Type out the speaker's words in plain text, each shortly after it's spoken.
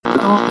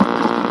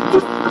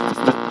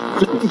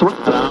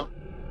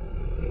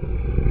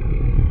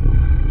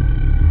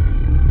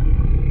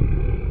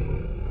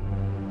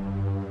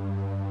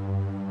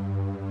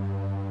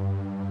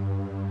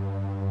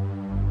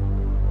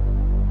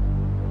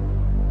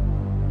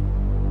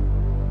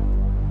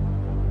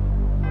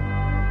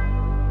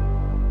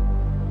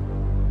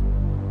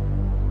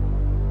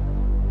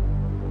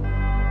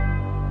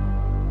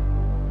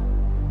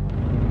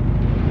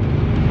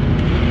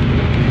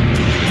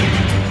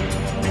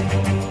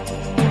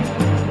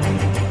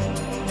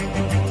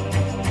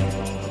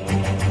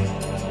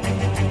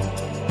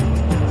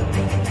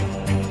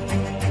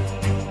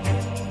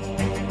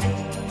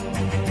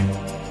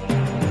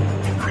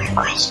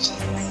Questions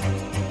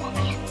and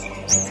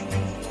answers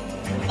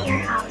with your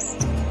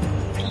host,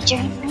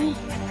 featuring me.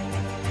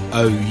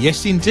 Oh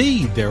yes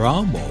indeed, there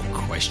are more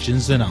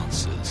questions than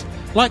answers.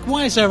 Like,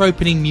 why is our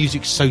opening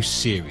music so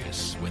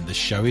serious when the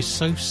show is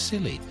so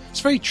silly? It's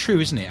very true,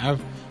 isn't it? Our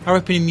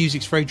opening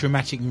music's very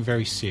dramatic and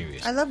very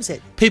serious. I loves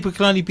it. People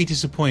can only be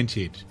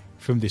disappointed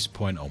from this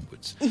point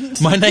onwards.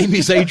 My name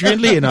is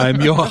Adrian Lee and I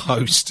am your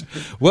host.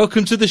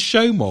 Welcome to the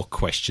show More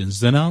Questions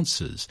Than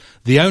Answers,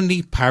 the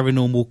only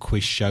paranormal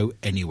quiz show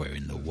anywhere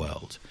in the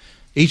world.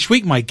 Each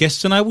week my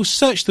guests and I will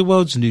search the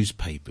world's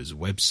newspapers,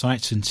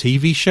 websites and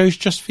TV shows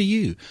just for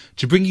you,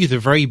 to bring you the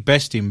very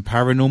best in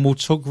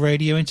paranormal talk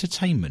radio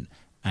entertainment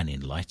and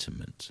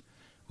enlightenment.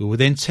 We will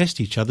then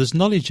test each other's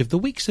knowledge of the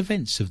week's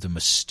events of the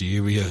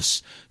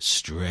mysterious,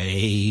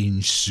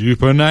 strange,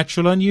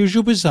 supernatural,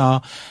 unusual,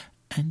 bizarre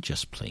and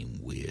just plain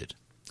weird.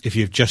 If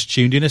you've just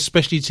tuned in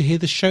especially to hear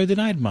the show, then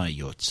I admire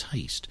your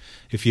taste.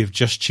 If you've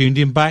just tuned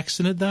in by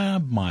accident, then I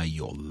admire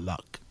your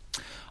luck.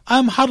 I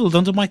am huddled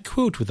under my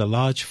quilt with a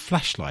large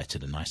flashlight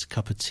and a nice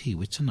cup of tea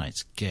with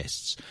tonight's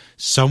guests,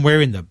 somewhere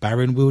in the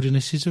barren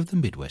wildernesses of the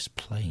Midwest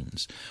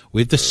Plains,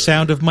 with the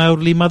sound of my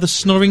elderly mother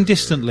snoring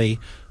distantly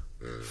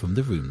from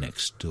the room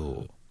next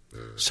door.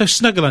 So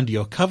snuggle under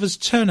your covers,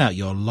 turn out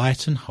your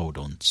light and hold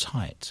on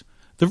tight.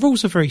 The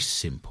rules are very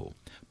simple.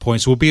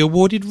 Points will be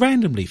awarded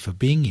randomly for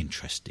being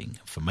interesting,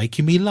 for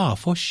making me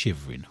laugh or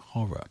shiver in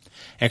horror.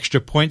 Extra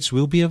points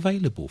will be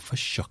available for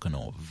shock and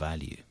awe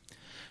value.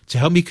 To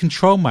help me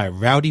control my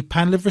rowdy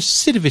panel of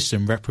recidivists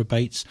and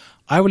reprobates,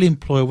 I will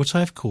employ what I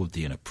have called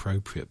the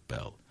inappropriate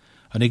bell.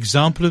 An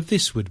example of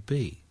this would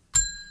be: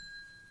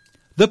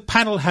 the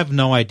panel have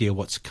no idea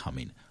what's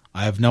coming.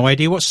 I have no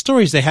idea what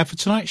stories they have for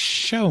tonight's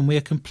show, and we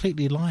are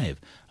completely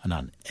live and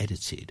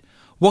unedited.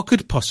 What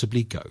could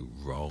possibly go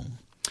wrong?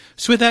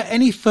 So without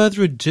any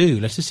further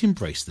ado, let us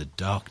embrace the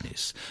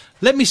darkness.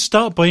 Let me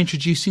start by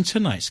introducing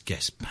tonight's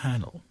guest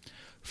panel.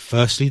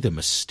 Firstly, the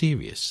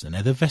mysterious and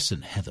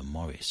effervescent Heather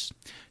Morris.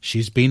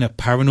 She's been a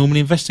paranormal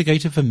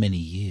investigator for many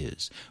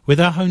years, with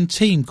our own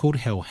team called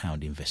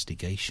Hellhound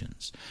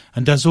Investigations,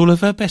 and does all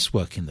of her best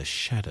work in the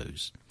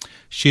shadows.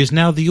 She is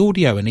now the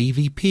audio and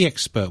EVP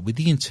expert with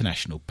the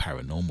International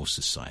Paranormal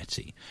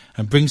Society,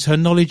 and brings her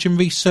knowledge and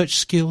research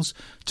skills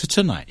to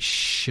tonight's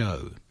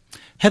show.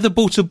 Heather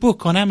bought a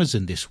book on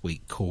Amazon this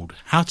week called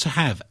How to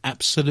Have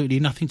Absolutely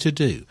Nothing to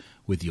Do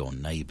with Your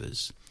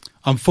Neighbours.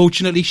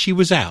 Unfortunately, she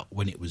was out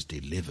when it was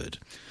delivered.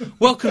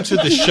 Welcome to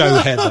the show,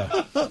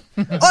 Heather.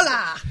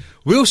 Hola!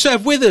 We also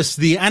have with us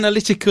the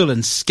analytical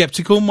and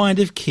sceptical mind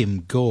of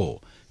Kim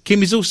Gore.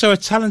 Kim is also a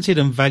talented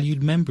and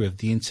valued member of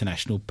the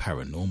International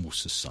Paranormal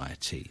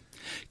Society.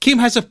 Kim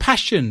has a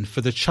passion for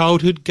the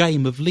childhood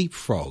game of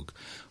leapfrog,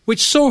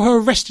 which saw her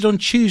arrested on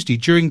Tuesday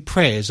during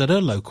prayers at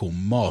her local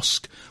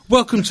mosque.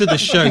 Welcome to the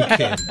show,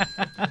 Kim.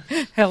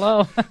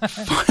 Hello.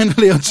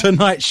 Finally on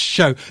tonight's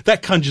show,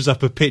 that conjures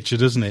up a picture,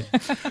 doesn't it?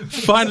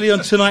 Finally on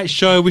tonight's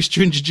show, I wish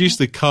to introduce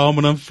the calm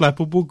and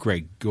unflappable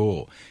Greg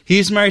Gore. He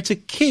is married to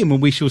Kim,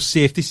 and we shall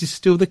see if this is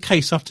still the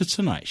case after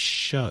tonight's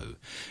show.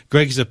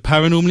 Greg is a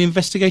paranormal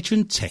investigator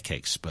and tech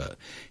expert.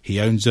 He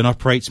owns and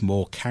operates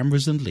more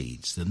cameras and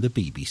leads than the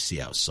BBC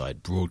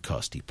outside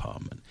broadcast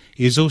department.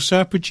 He is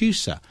also a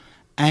producer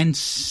and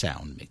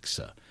sound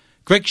mixer.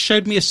 Greg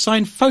showed me a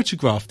signed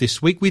photograph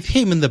this week with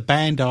him and the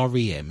band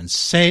REM and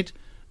said,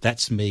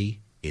 "That's me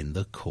in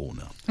the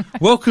corner."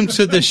 Welcome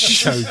to the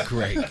show,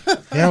 Greg.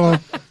 Hello.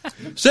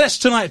 So that's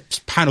tonight's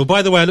panel.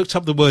 By the way, I looked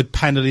up the word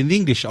panel in the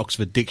English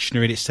Oxford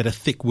Dictionary and it said a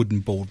thick wooden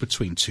board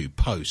between two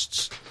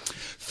posts.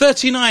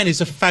 39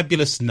 is a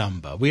fabulous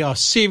number. We are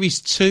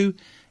Series 2,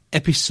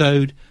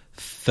 Episode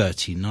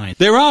 39.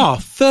 There are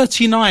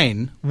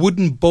 39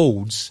 wooden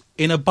boards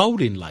in a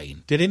bowling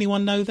lane. Did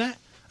anyone know that?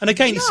 And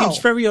again, It seems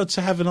very odd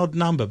to have an odd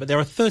number, but there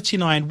are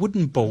 39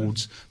 wooden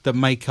boards that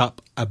make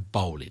up a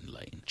bowling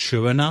lane.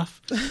 True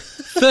enough.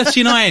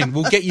 39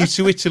 will get you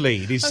to Italy.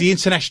 It is the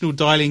international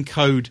dialing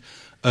code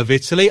of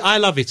Italy. I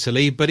love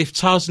Italy, but if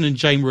Tarzan and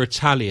Jane were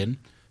Italian,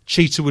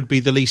 Cheetah would be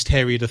the least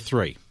hairy of the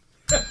three.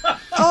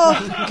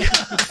 Oh,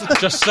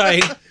 just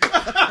saying.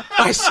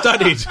 I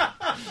studied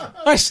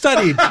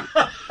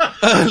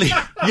early.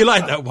 You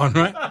like that one,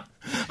 right?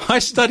 I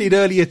studied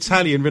early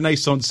Italian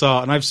Renaissance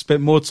art, and I've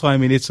spent more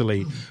time in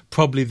Italy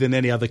probably than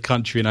any other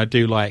country, and I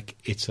do like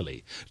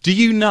Italy. Do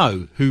you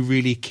know who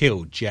really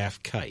killed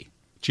JFK?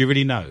 Do you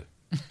really know?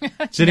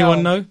 Does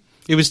anyone know?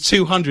 It was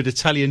 200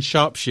 Italian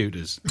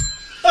sharpshooters.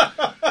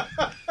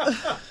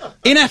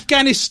 In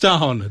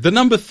Afghanistan, the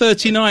number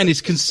 39 is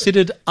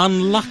considered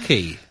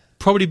unlucky,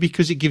 probably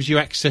because it gives you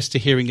access to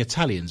hearing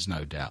Italians,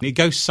 no doubt. It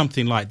goes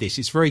something like this.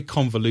 It's very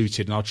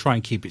convoluted, and I'll try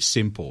and keep it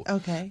simple.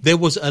 Okay. There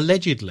was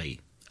allegedly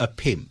a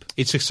pimp.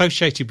 It's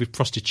associated with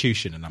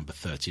prostitution, a number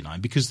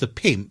 39, because the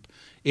pimp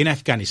in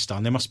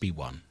Afghanistan, there must be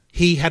one.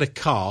 He had a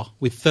car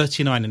with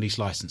 39 on his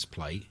license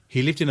plate.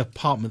 He lived in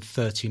apartment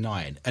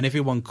 39, and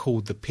everyone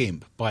called the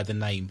pimp by the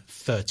name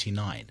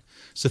 39.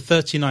 So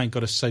 39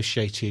 got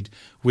associated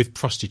with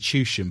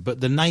prostitution,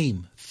 but the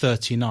name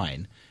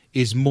 39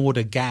 is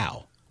Mqta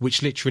Gal,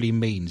 which literally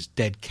means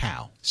dead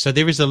cow. So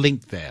there is a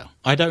link there.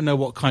 I don't know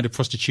what kind of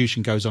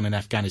prostitution goes on in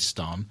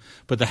Afghanistan,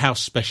 but the house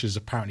special is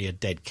apparently a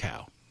dead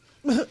cow.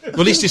 Well, at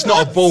least it's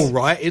not a bull,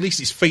 right? At least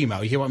it's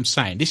female. You hear what I'm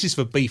saying? This is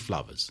for beef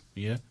lovers.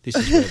 Yeah, this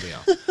is where we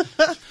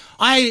are.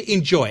 I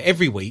enjoy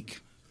every week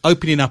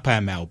opening up our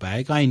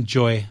mailbag. I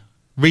enjoy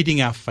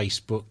reading our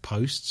Facebook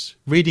posts,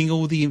 reading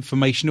all the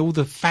information, all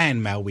the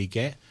fan mail we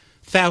get,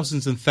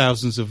 thousands and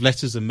thousands of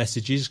letters and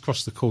messages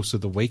across the course of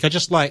the week. I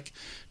just like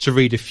to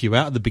read a few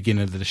out at the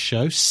beginning of the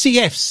show.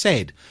 CF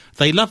said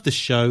they love the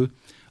show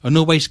and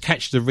always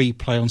catch the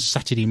replay on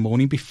Saturday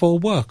morning before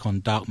work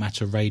on Dark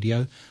Matter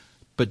Radio.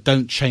 But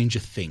don't change a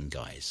thing,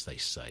 guys, they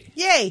say.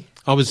 Yay!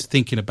 I was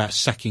thinking about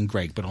sacking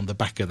Greg, but on the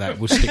back of that,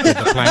 we'll stick with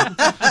the plan.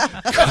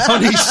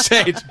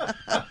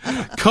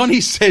 Connie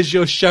says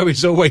your show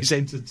is always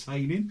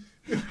entertaining.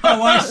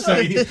 Oh, I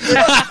see.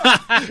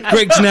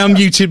 Greg's now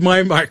muted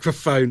my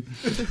microphone.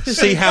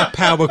 See how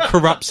power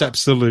corrupts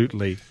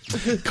absolutely.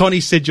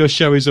 Connie said your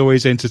show is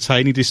always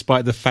entertaining,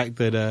 despite the fact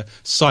that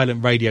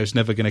silent radio is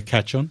never going to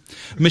catch on.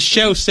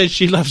 Michelle says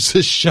she loves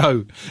the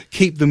show.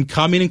 Keep them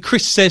coming. And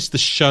Chris says the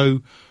show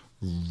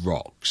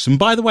rocks. And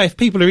by the way, if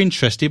people are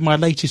interested, my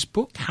latest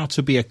book, How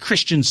to Be a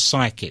Christian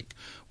Psychic,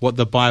 What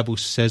the Bible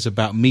Says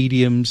About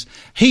Mediums,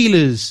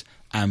 Healers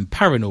and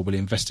Paranormal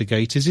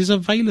Investigators, is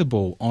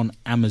available on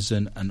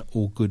Amazon and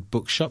all good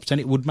bookshops,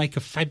 and it would make a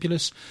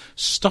fabulous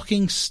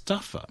stocking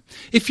stuffer.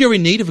 If you're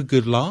in need of a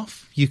good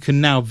laugh, you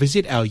can now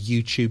visit our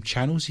YouTube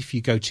channels. If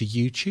you go to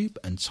YouTube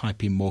and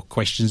type in More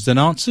Questions Than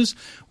Answers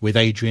with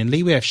Adrian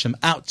Lee, we have some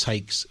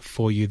outtakes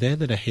for you there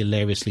that are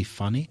hilariously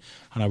funny,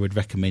 and I would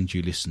recommend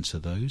you listen to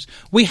those.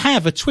 We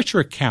have a Twitter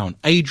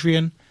account,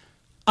 Adrian_Lee_tips,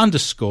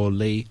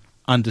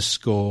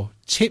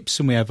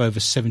 and we have over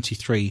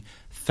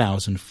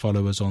 73,000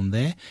 followers on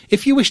there.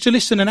 If you wish to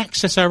listen and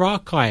access our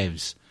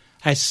archives,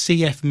 as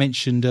CF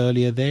mentioned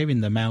earlier there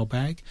in the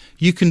mailbag,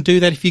 you can do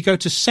that if you go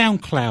to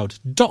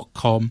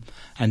soundcloud.com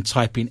and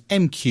type in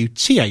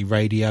MQTA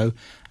Radio.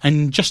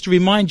 And just to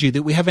remind you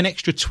that we have an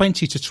extra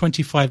 20 to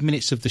 25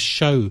 minutes of the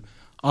show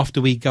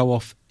after we go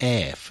off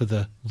air for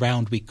the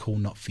round we call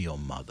Not For Your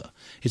Mother.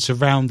 It's a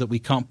round that we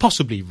can't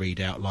possibly read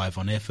out live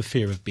on air for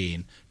fear of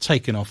being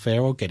taken off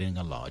air or getting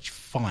a large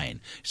fine.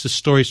 It's the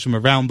stories from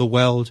around the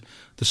world,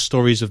 the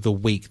stories of the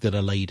week that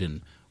are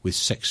laden with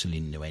sexual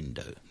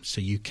innuendo. So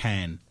you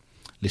can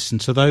listen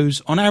to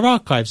those on our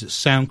archives at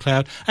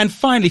SoundCloud. And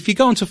finally, if you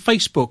go onto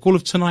Facebook, all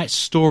of tonight's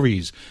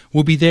stories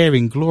will be there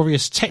in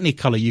glorious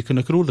Technicolor. You can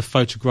look at all the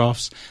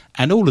photographs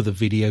and all of the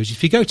videos.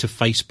 If you go to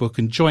Facebook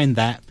and join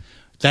that,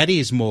 that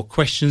is More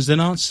Questions Than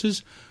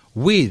Answers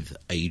with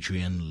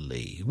Adrian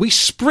Lee. We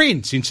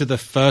sprint into the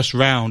first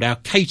round, our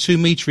K2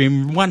 meter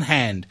in one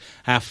hand,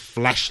 our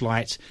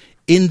flashlight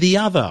in the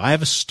other. I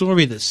have a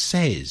story that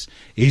says,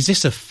 is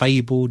this a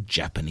fabled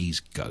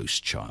Japanese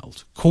ghost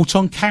child? Caught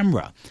on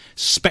camera,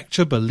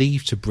 spectre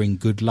believed to bring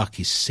good luck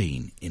is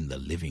seen in the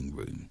living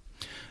room.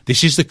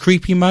 This is the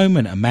creepy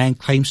moment a man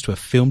claims to have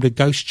filmed a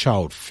ghost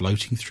child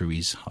floating through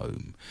his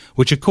home,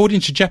 which according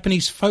to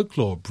Japanese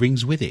folklore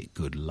brings with it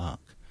good luck.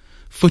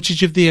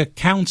 Footage of the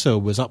encounter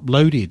was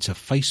uploaded to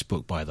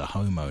Facebook by the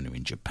homeowner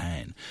in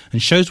Japan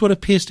and shows what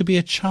appears to be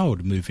a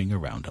child moving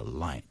around a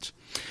light.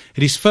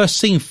 It is first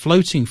seen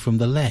floating from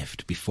the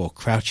left before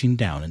crouching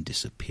down and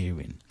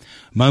disappearing.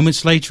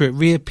 Moments later it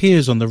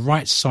reappears on the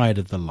right side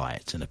of the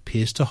light and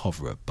appears to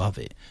hover above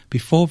it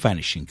before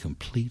vanishing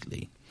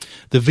completely.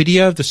 The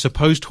video of the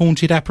supposed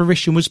haunted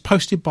apparition was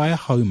posted by a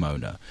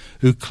homeowner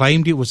who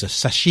claimed it was a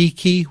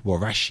Sashiki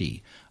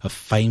Warashi, a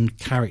famed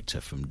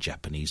character from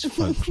Japanese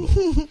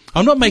folklore.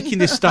 I'm not making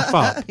this stuff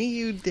up.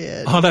 You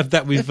did. I'll have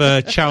that with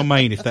chow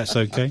mein, if that's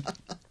okay.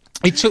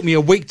 It took me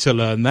a week to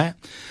learn that.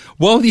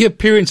 While the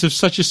appearance of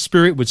such a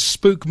spirit would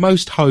spook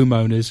most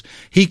homeowners,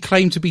 he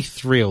claimed to be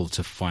thrilled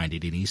to find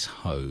it in his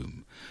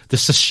home. The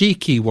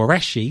Sashiki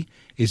Warashi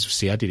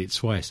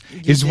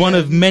is one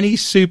of many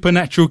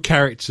supernatural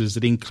characters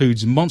that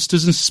includes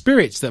monsters and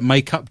spirits that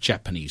make up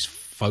Japanese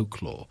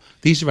folklore.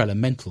 These are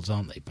elementals,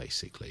 aren't they,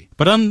 basically?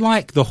 But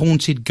unlike the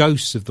haunted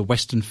ghosts of the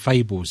Western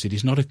fables, it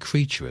is not a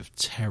creature of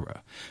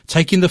terror.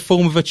 Taking the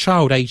form of a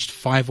child aged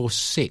 5 or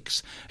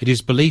 6, it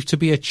is believed to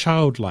be a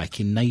childlike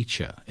in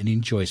nature and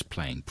enjoys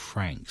playing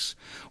pranks.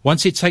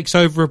 Once it takes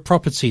over a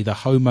property, the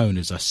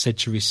homeowners are said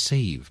to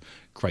receive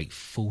great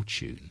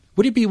fortune.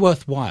 Would it be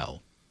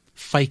worthwhile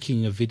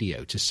faking a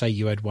video to say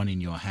you had one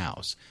in your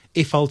house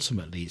if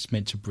ultimately it's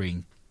meant to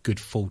bring good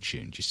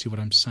fortune. Do you see what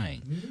I'm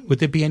saying? Would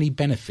there be any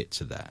benefit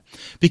to that?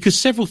 Because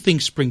several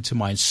things spring to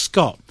mind.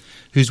 Scott,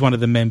 who's one of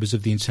the members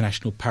of the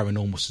International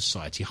Paranormal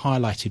Society,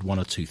 highlighted one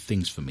or two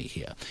things for me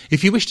here.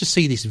 If you wish to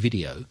see this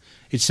video,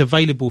 it's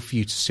available for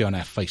you to see on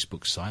our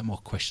Facebook site, More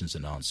Questions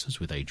and Answers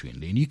with Adrian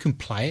Lee, and you can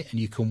play it and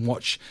you can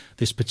watch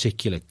this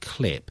particular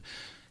clip.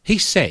 He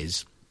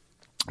says,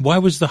 why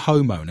was the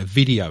homeowner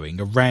videoing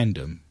a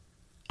random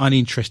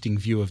uninteresting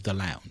view of the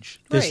lounge?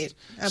 Right,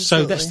 absolutely.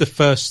 So that's the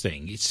first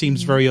thing. It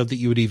seems very odd that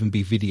you would even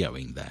be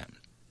videoing that.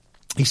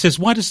 He says,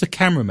 why does the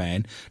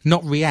cameraman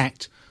not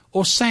react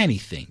or say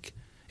anything?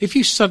 If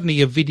you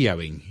suddenly are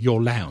videoing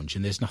your lounge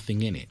and there's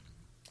nothing in it,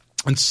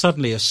 and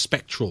suddenly a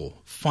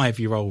spectral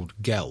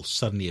 5-year-old girl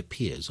suddenly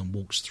appears and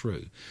walks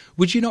through,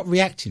 would you not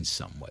react in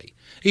some way?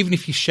 Even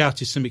if you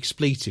shouted some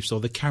expletives or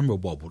the camera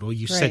wobbled or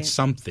you said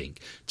something,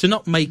 to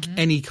not make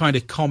any kind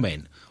of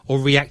comment or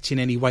react in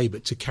any way,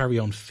 but to carry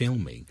on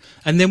filming.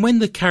 And then when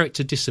the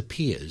character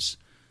disappears,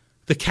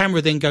 the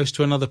camera then goes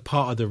to another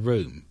part of the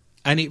room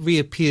and it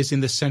reappears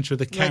in the centre of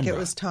the camera.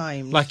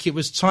 Like it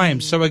was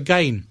timed. So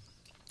again,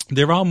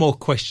 there are more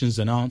questions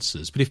than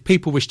answers. But if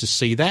people wish to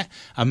see that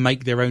and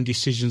make their own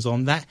decisions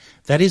on that,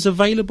 that is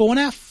available on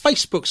our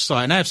Facebook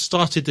site. And I have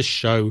started the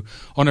show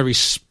on a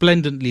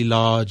resplendently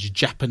large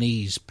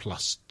Japanese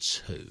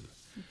 +2.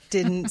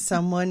 Didn't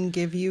someone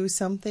give you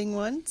something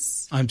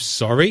once? I'm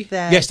sorry.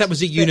 Yes, that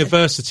was at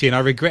university, and I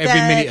regret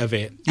every minute of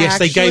it. Yes,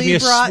 they gave me a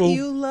brought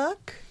you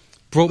luck?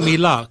 Brought me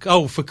luck.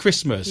 Oh, for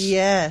Christmas.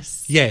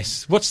 Yes.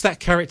 Yes. What's that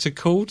character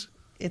called?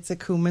 It's a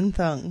Kuman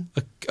thong.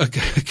 A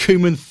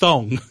Kuman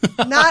thong.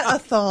 Not a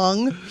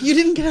thong. You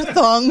didn't get a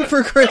thong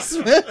for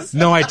Christmas.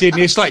 No, I didn't.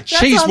 It's like That's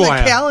cheese on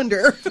wire. The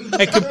calendar.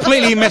 It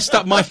completely messed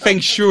up my feng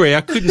shui. I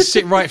couldn't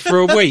sit right for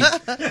a week.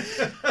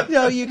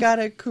 No, you got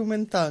a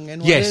Kuman thong.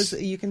 And what is,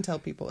 you can tell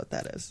people what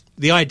that is.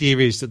 The idea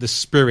is that the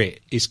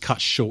spirit is cut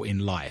short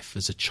in life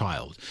as a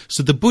child.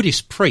 So the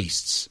Buddhist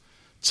priests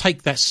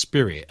take that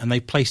spirit and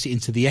they place it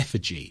into the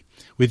effigy,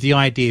 with the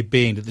idea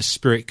being that the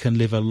spirit can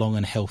live a long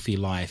and healthy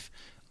life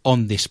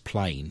on this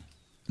plane,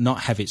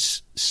 not have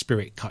its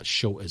spirit cut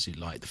short, as it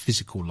like, the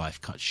physical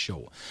life cut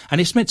short. And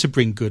it's meant to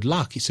bring good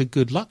luck. It's a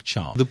good luck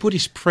charm. The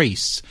Buddhist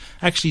priests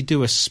actually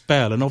do a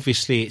spell, and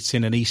obviously it's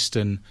in an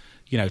Eastern,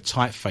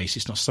 typeface.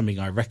 It's not something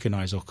I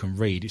recognise or can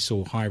read. It's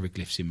all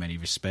hieroglyphs in many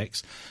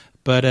respects.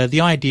 But the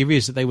idea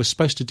is that they were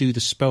supposed to do the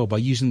spell by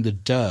using the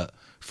dirt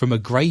from a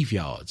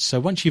graveyard. So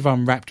once you've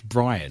unwrapped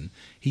Brian,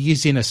 he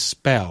is in a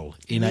spell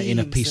in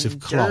a piece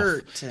of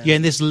cloth.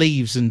 And there's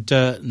leaves and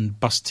dirt and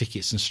bus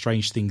tickets and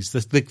strange things.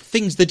 The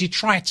things, the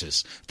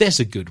detritus. There's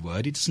a good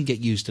word. It doesn't get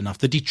used enough.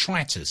 The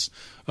detritus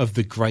of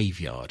the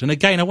graveyard. And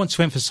again, I want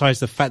to emphasise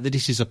the fact that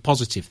this is a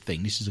positive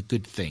thing. This is a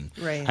good thing.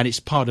 Right. And it's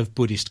part of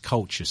Buddhist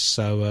culture.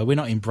 So we're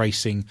not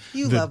embracing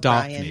the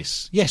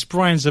darkness. Brian. Yes,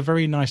 Brian's a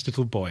very nice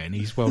little boy and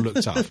he's well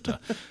looked after.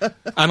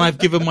 And I've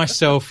given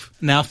myself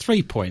now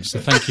 3 points. So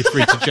thank you for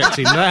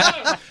interjecting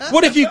that.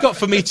 What have you got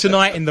for me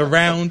tonight in the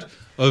round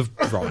of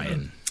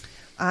Brian?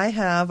 I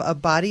have a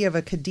body of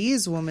a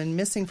Cadiz woman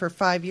missing for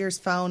 5 years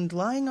found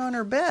lying on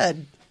her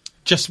bed.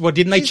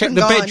 Didn't they check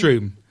the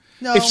bedroom?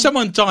 No. If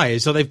someone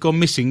dies or they've gone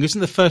missing,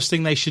 isn't the first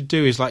thing they should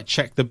do is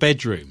check the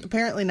bedroom?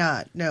 Apparently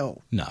not,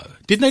 no. No.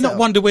 Didn't they not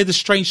wonder where the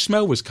strange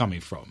smell was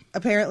coming from?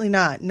 Apparently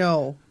not,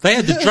 no. They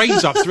had the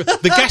drains up.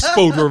 The gas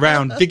board were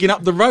around digging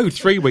up the road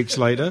 3 weeks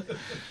later.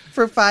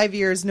 For 5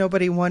 years,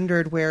 nobody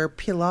wondered where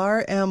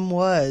Pilar M.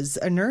 was.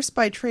 A nurse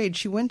by trade,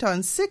 she went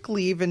on sick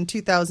leave in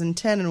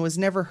 2010 and was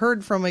never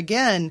heard from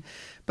again.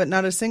 But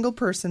not a single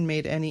person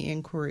made any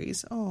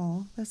inquiries.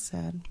 Oh, that's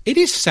sad. It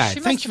is sad.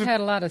 She must have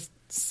had a lot of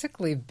sick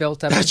leave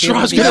built up. That's what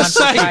I was going to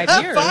say.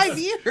 5 years. 5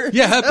 years.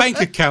 Yeah, her bank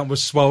account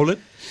was swollen.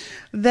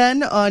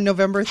 Then on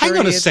November 30th... Hang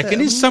on a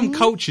second. In some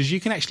cultures, you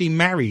can actually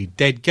marry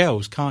dead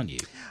girls, can't you?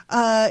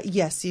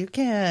 Yes, you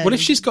can. Well, if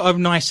she's got a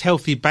nice,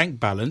 healthy bank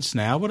balance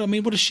now, what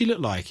does she look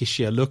like? Is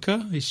she a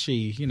looker? Is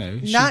she,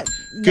 not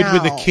good now.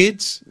 With the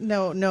kids?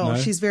 No,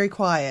 she's very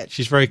quiet.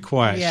 She's very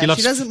quiet. Yeah,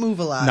 she doesn't move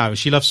a lot. No,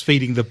 she loves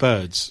feeding the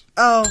birds.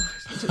 Oh,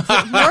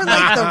 more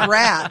like the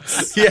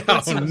rats. Yeah,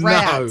 rats.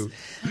 No.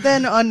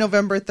 Then on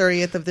November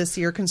 30th of this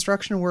year,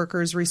 construction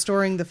workers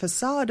restoring the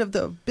facade of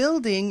the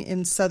building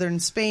in southern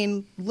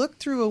Spain looked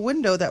through a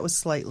window that was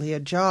slightly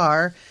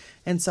ajar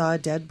and saw a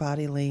dead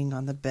body laying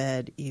on the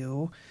bed.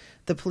 Ew.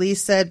 The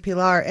police said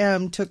Pilar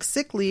M. took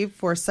sick leave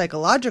for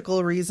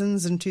psychological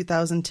reasons in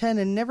 2010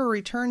 and never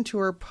returned to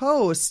her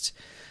post.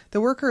 The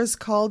workers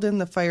called in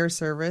the fire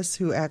service,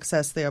 who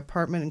accessed the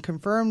apartment and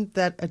confirmed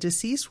that a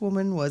deceased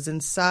woman was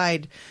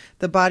inside.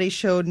 The body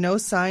showed no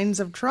signs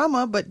of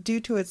trauma, but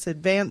due to its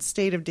advanced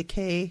state of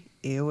decay,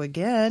 ew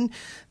again,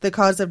 the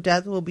cause of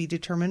death will be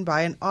determined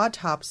by an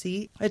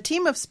autopsy. A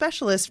team of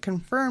specialists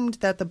confirmed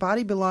that the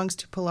body belongs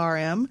to Pilar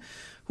M.,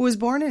 who was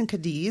born in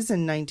Cadiz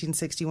in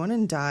 1961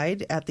 and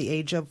died at the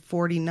age of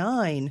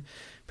 49.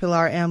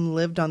 Pilar M.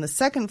 lived on the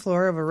second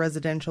floor of a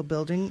residential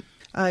building.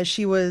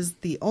 She was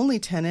the only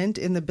tenant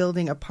in the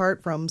building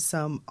apart from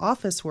some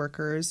office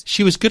workers.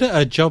 She was good at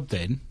her job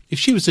then. If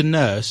she was a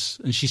nurse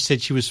and she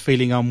said she was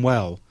feeling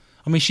unwell,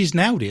 I mean, she's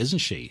nailed it, isn't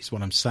she? Is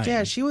what I'm saying.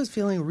 Yeah, she was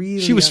feeling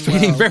really She was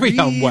feeling very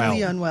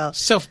really unwell.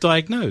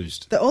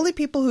 Self-diagnosed. The only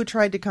people who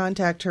tried to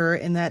contact her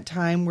in that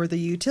time were the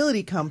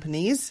utility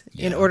companies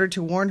in order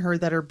to warn her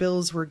that her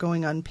bills were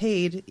going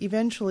unpaid.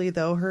 Eventually,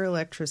 though, her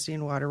electricity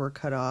and water were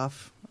cut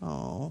off.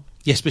 Oh.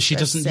 Yes, but she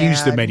doesn't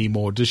use them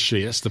anymore, does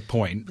she? That's the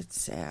point.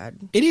 It's sad.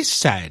 It is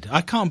sad.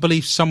 I can't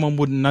believe someone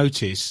wouldn't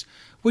notice.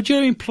 Would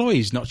your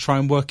employees not try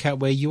and work out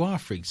where you are,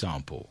 for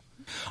example?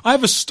 I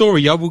have a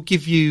story. I will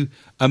give you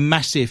a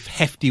massive,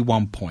 hefty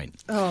 1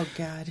 point. Oh,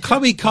 God.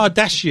 Khloe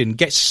Kardashian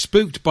gets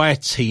spooked by a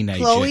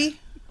teenager. Chloe?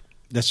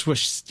 That's what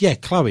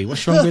Chloe.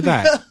 What's wrong with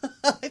that?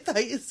 I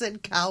thought you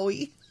said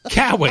Cowie.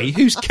 Cowie?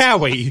 Who's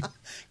Cowie?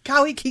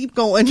 Cowie, keep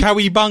going.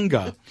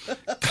 Cowabunga.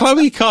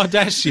 Khloe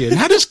Kardashian.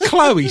 How does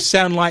Chloe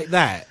sound like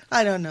that?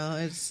 I don't know.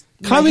 It's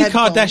Khloe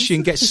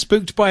Kardashian gets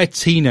spooked by a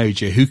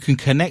teenager who can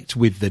connect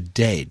with the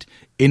dead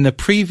in the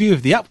preview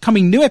of the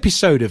upcoming new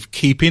episode of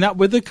Keeping Up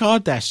with the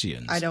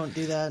Kardashians. I don't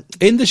do that.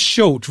 In the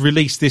short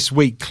released this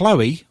week,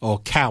 Chloe, or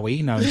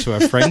Cowie, known to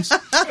her friends,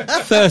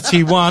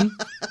 31.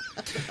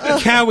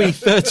 Cowie,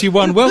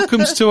 31,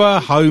 welcomes to her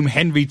home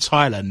Henry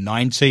Tyler,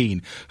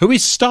 19, who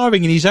is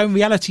starring in his own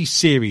reality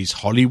series,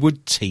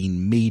 Hollywood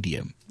Teen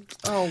Medium.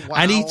 Oh, wow.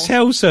 And he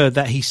tells her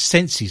that he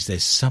senses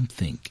there's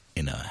something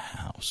in her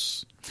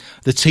house.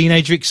 The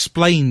teenager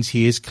explains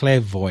he is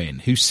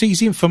clairvoyant, who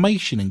sees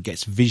information and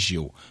gets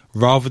visual,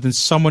 rather than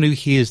someone who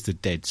hears the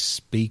dead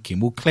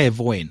speaking. Well,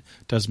 clairvoyant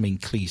does mean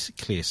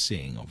clear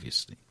seeing,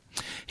 obviously.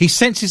 He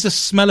senses the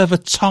smell of a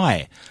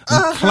tie,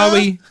 and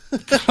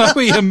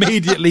Chloe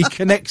immediately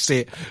connects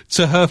it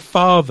to her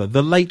father,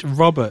 the late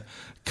Robert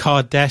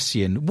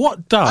Kardashian.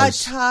 What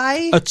does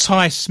a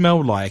tie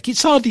smell like?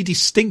 It's hardly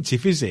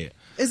distinctive, is it?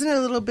 Isn't it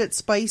a little bit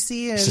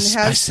spicy and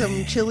has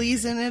some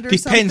chilies in it or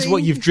something? Depends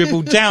what you've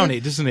dribbled down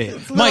it, doesn't it?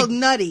 It's a little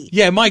nutty.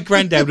 Yeah, my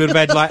granddad would have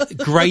had like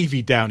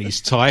gravy down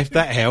his tie, if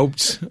that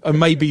helped, and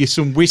maybe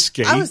some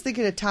whiskey. I was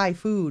thinking of Thai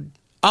food.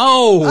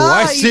 Oh,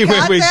 I see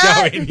where we're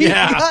going.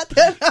 Yeah. You got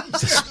that?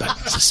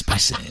 It's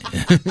spicy.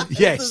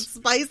 Yes. Is it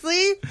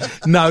spicy?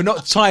 No,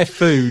 not Thai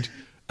food.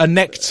 A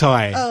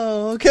necktie.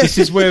 Oh, okay. This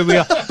is where we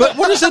are. But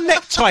what does a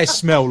necktie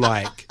smell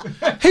like?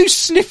 Who's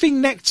sniffing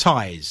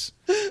neckties?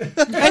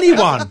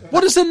 Anyone?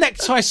 What does a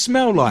necktie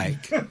smell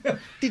like?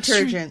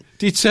 Detergent.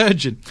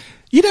 Detergent.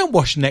 You don't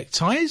wash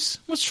neckties.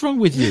 What's wrong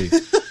with you?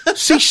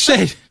 She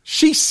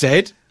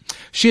said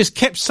she has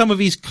kept some of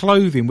his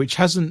clothing which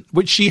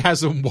she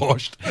hasn't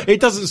washed.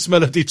 It doesn't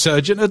smell of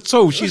detergent at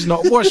all. She's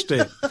not washed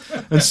it.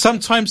 And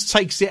sometimes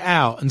takes it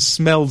out and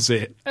smells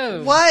it.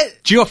 Oh. What?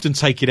 Do you often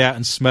take it out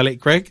and smell it,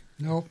 Greg?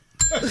 No.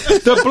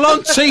 The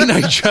blonde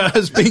teenager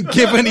has been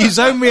given his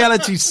own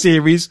reality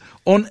series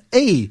on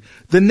E!,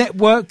 the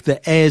network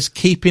that airs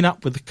Keeping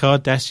Up with the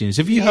Kardashians.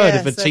 Have you heard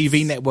of a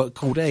TV network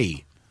called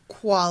E!?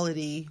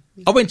 Quality.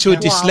 I went to a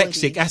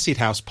dyslexic acid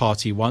house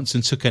party once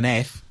and took an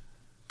F.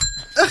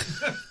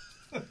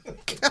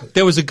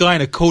 There was a guy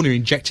in a corner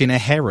injecting a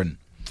heron.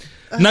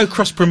 No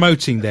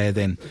cross-promoting there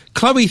then.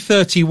 Chloe,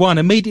 31,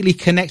 immediately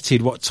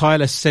connected what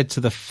Tyler said to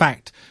the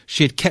fact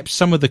she had kept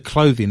some of the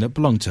clothing that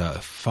belonged to her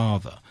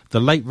father, the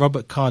late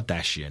Robert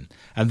Kardashian,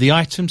 and the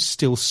items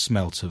still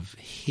smelt of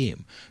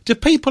him. Do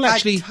people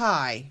actually... A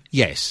tie.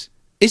 Yes.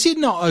 Is it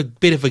not a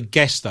bit of a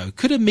guess, though?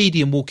 Could a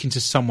medium walk into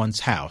someone's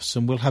house,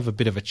 and we'll have a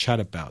bit of a chat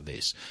about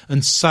this,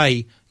 and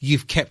say,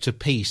 you've kept a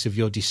piece of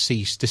your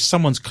deceased... There's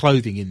someone's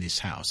clothing in this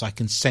house. I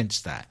can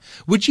sense that.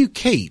 Would you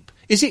keep...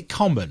 Is it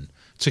common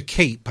to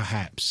keep,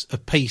 perhaps, a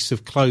piece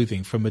of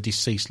clothing from a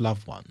deceased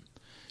loved one?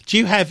 Do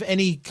you have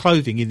any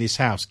clothing in this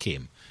house,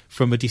 Kim,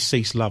 from a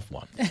deceased loved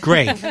one?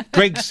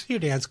 Greg's... Your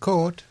dad's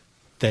coat.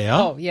 They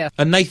are? Oh, yeah.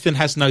 And Nathan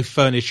has no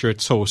furniture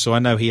at all, so I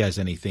know he has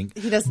anything.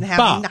 He doesn't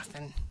have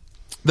nothing.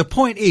 The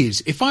point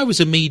is, if I was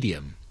a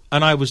medium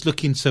and I was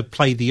looking to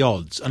play the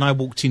odds and I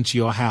walked into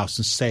your house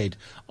and said,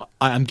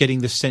 I am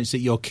getting the sense that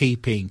you're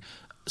keeping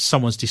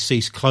someone's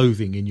deceased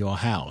clothing in your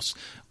house,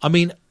 I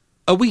mean,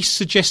 are we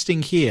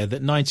suggesting here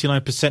that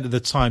 99% of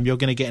the time you're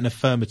going to get an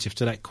affirmative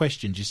to that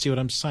question? Do you see what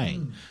I'm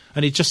saying?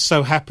 And it just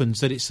so happens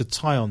that it's a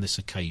tie on this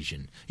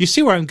occasion. You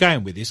see where I'm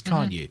going with this,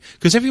 can't you?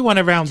 Because everyone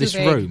around this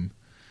room,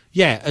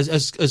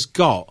 has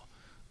got,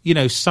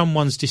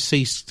 someone's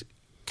deceased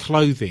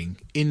clothing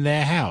in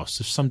their house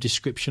of some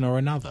description or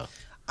another.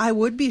 I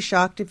would be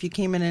shocked if you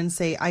came in and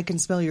say, I can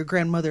smell your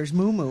grandmother's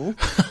moo-moo.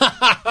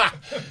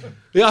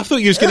 Yeah, I thought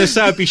you was going to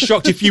say I'd be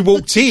shocked if you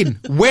walked in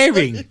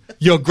wearing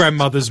your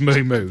grandmother's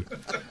moo-moo.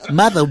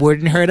 Mother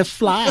wouldn't hurt a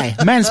fly.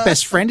 Man's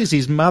best friend is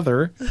his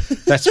mother.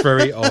 That's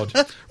very odd.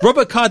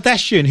 Robert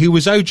Kardashian, who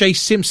was O.J.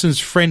 Simpson's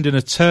friend and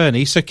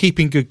attorney, so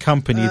keeping good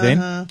company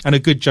then, and a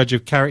good judge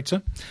of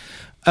character.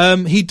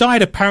 He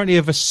died apparently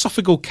of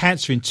esophageal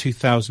cancer in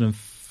 2003.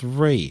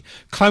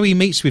 Chloe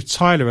meets with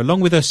Tyler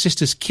along with her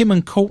sisters Kim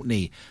and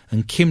Courtney,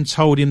 and Kim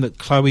told him that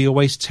Chloe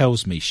always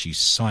tells me she's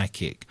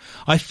psychic.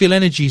 I feel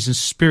energies and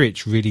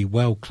spirits really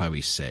well,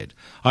 Chloe said.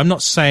 I'm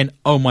not saying,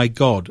 oh my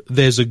God,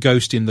 there's a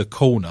ghost in the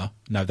corner.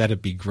 No,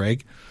 that'd be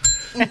Greg.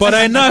 But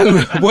I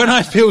know when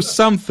I feel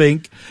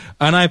something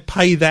and I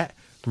pay that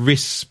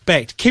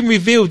Respect. Kim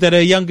revealed that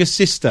her younger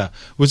sister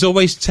was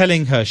always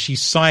telling her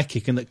she's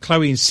psychic and that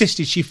Chloe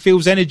insisted she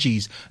feels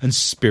energies and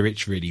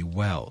spirits really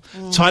well.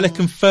 Tyler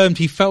confirmed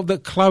he felt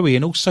that Chloe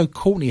and also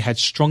Courtney had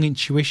strong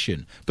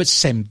intuition, but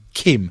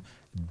Kim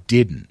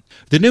didn't.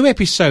 The new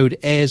episode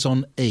airs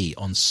on E!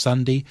 On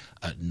Sunday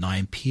at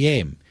 9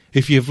 p.m.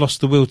 if you have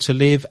lost the will to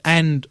live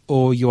and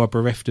or you are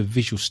bereft of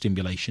visual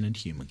stimulation and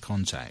human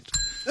contact.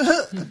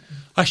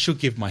 I shall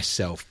give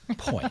myself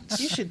points.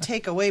 You should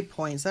take away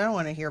points. I don't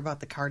want to hear about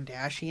the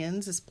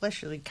Kardashians,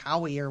 especially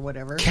Cowie or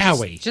whatever.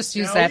 Cowie. Just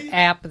use that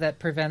app that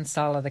prevents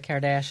all of the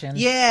Kardashians.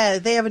 Yeah,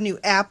 they have a new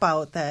app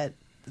out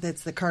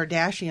that's the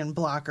Kardashian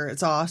blocker.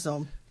 It's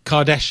awesome.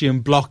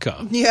 Kardashian blocker.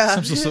 Yeah.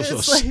 Some sort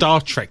of Like,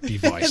 Star Trek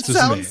device, it doesn't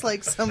sounds it?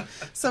 like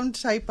some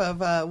type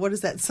of, what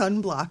is that,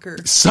 sunblocker?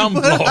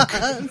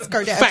 Sunblock. It's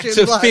Kardashian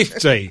Factor blocker.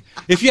 50.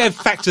 If you have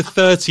factor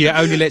 30, it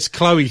only lets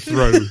Chloe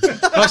through.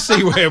 I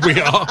see where we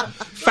are.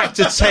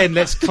 Factor 10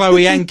 lets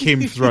Chloe and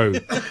Kim through.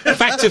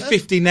 Factor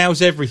 50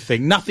 nails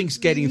everything. Nothing's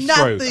getting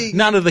through.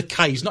 None of the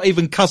K's. Not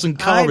even Cousin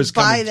Cara's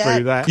coming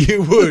through that.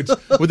 You would.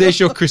 Well, there's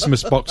your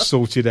Christmas box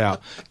sorted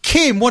out.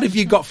 Kim, what have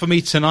you got for me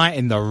tonight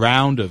in the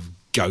round of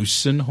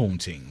Ghosts and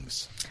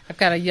Hauntings? I've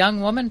got a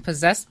young woman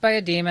possessed by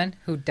a demon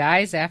who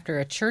dies after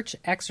a church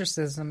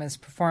exorcism is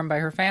performed by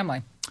her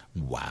family.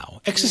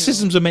 Wow.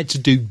 Exorcisms are meant to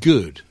do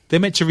good. They're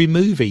meant to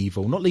remove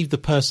evil, not leave the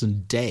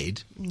person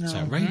dead. It's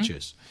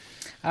outrageous.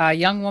 A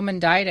young woman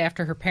died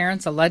after her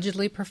parents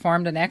allegedly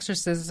performed an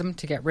exorcism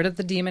to get rid of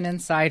the demon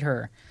inside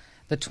her.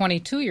 The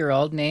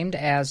 22-year-old, named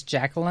as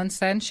Jacqueline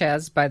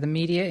Sanchez by the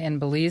media in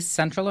Belize,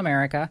 Central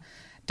America,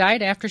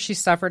 died after she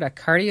suffered a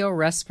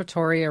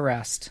cardiorespiratory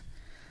arrest.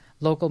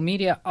 Local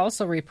media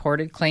also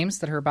reported claims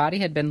that her body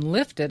had been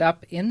lifted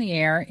up in the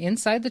air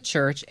inside the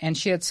church and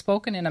she had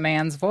spoken in a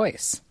man's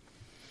voice.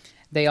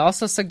 They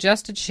also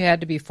suggested she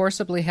had to be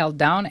forcibly held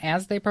down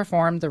as they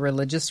performed the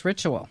religious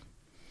ritual.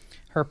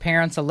 Her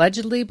parents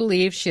allegedly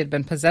believed she had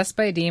been possessed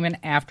by a demon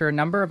after a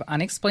number of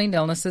unexplained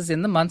illnesses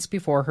in the months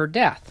before her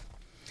death.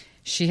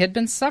 She had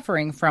been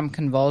suffering from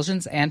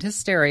convulsions and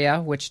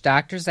hysteria, which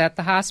doctors at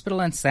the hospital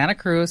in Santa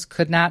Cruz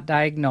could not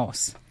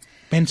diagnose.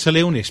 Mental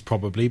illness,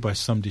 probably, by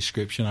some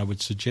description, I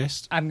would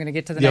suggest. I'm going to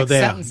get to the next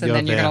sentence, and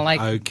then you're going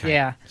to okay.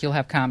 Yeah, you'll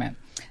have comment.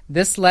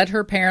 This led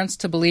her parents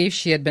to believe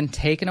she had been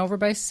taken over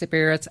by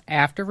spirits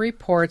after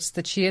reports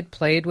that she had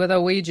played with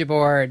a Ouija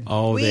board.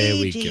 Oh, there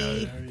we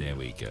go. There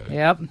we go.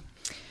 Yep.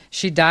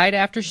 She died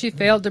after she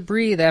failed to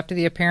breathe after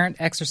the apparent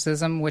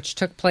exorcism, which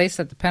took place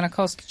at the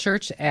Pentecostal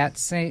Church at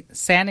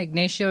San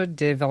Ignacio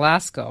de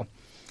Velasco.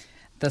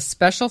 The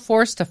Special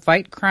Force to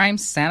Fight Crime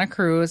Santa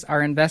Cruz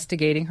are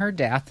investigating her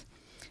death.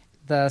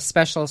 The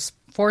Special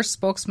Force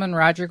spokesman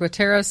Roger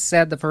Gutierrez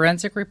said the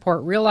forensic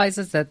report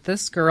realizes that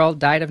this girl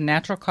died of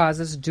natural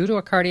causes due to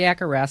a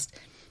cardiac arrest,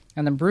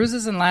 and the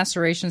bruises and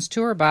lacerations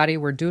to her body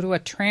were due to a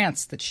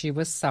trance that she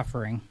was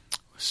suffering.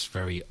 It's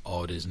very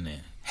odd, isn't it?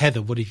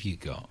 Heather, what have you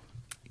got?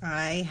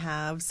 I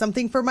have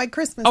something for my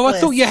Christmas Oh, list.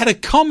 I thought you had a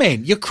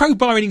comment. You're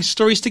crowbarring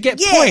stories to get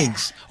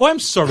points. Oh, I'm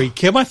sorry,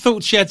 Kim. I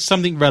thought she had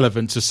something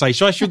relevant to say,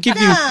 so I shall give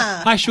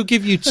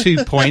you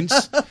 2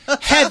 points.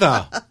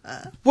 Heather,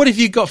 what have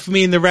you got for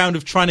me in the round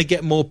of trying to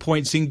get more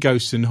points in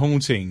Ghosts and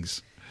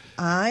Hauntings?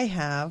 I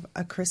have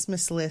a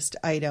Christmas list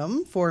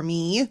item for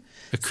me.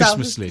 A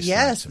Christmas list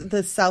Yes, item.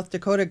 the South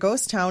Dakota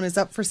ghost town is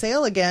up for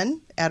sale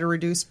again at a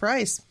reduced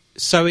price.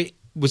 So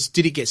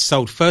did it get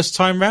sold first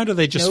time round, or are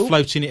they just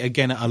floating it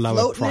again at a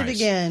lower price? Floating it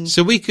again.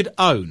 So we could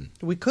own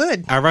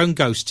our own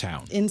ghost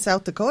town in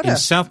South Dakota. In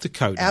South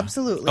Dakota,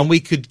 absolutely, and we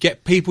could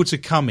get people to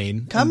come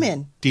in,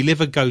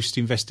 deliver ghost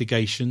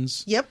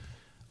investigations. Yep,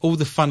 all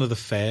the fun of the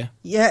fair.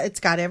 Yeah,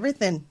 it's got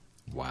everything.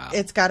 Wow,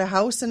 it's got a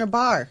house and a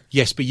bar.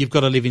 Yes, but you've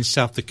got to live in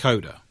South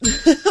Dakota.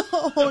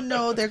 Oh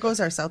no, there goes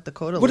our South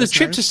Dakota. Well, the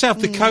trip to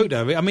South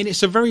Dakota. I mean,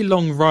 it's a very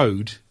long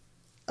road.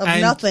 Of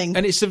nothing.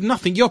 And it's of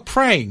nothing. You're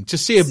praying to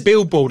see a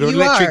billboard or an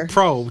electric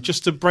pole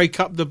just to break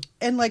up the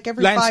And like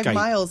every landscape. 5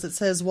 miles it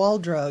says wall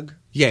drug.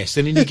 Yes,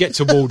 and then you get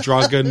to wall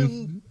drug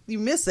and... you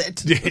miss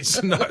it.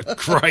 It's not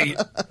great.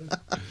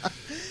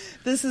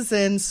 This is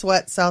in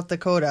Sweat, South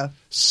Dakota.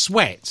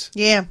 Sweat?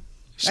 Yeah.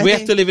 So we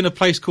have to live in a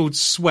place called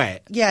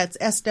Sweat? Yeah, it's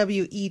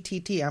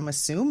S-W-E-T-T. I'm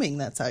assuming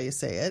that's how you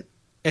say it.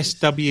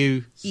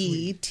 S-W-E-T-T.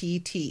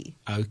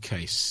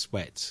 Okay,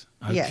 Sweat.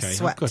 Okay, yes,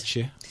 Sweat. I've got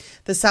you.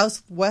 The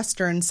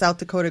southwestern South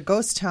Dakota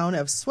ghost town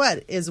of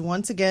Sweat is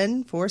once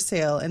again for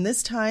sale, and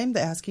this time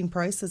the asking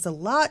price is a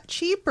lot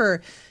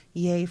cheaper.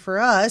 Yay for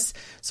us.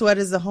 Sweat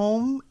is the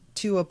home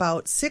to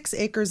about 6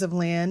 acres of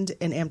land,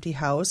 an empty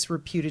house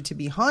reputed to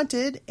be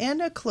haunted,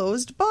 and a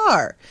closed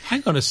bar.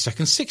 Hang on a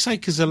second. 6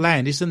 acres of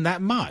land isn't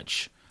that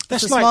much.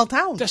 It's a small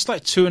town. That's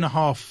like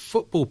 2.5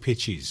 football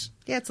pitches.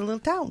 Yeah, it's a little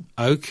town.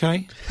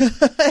 Okay.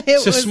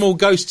 It's a small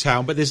ghost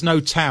town, but there's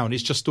no town.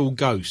 It's just all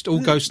ghost. All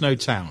ghost, no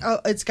town. Oh,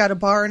 it's got a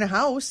bar and a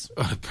house.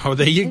 Oh,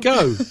 there you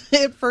go.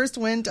 It first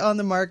went on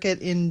the market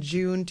in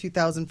June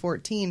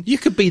 2014. You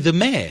could be the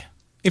mayor.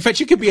 In fact,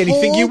 you could be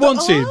anything you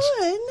wanted.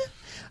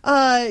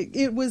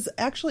 It was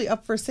actually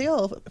up for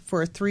sale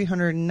for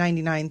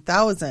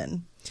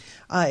 $399,000.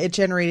 It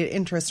generated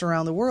interest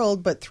around the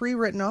world, but 3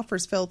 written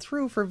offers fell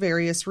through for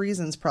various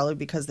reasons, probably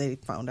because they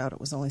found out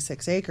it was only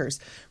 6 acres.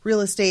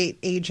 Real estate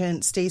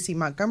agent Stacy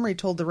Montgomery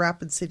told the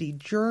Rapid City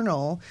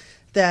Journal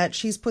that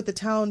she's put the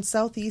town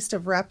southeast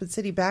of Rapid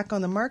City back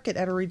on the market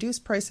at a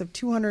reduced price of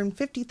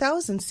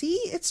 $250,000. See,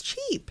 it's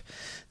cheap.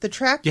 The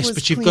tract was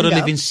but you've got to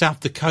live up. in South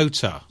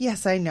Dakota.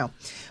 Yes, I know.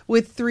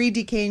 With 3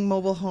 decaying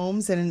mobile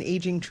homes and an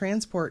aging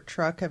transport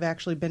truck have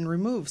actually been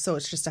removed, so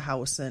it's just a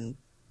house and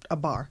a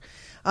bar.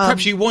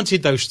 Perhaps you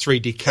wanted those 3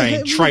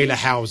 decaying trailer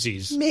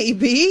houses.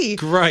 Maybe.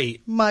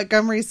 Great.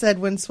 Montgomery said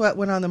when Sweat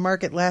went on the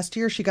market last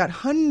year, she got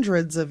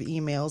hundreds of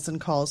emails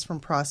and calls from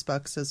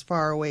prospects as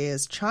far away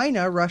as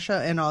China,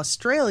 Russia, and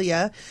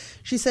Australia.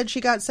 She said she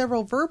got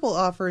several verbal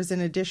offers in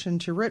addition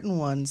to written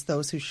ones.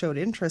 Those who showed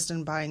interest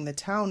in buying the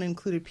town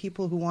included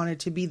people who wanted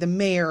to be the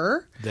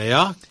mayor. They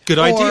are. Good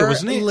idea,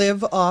 wasn't it?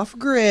 Live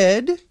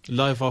off-grid.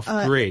 Live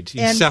off-grid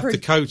in South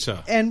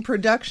Dakota. And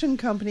production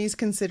companies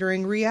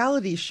considering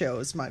reality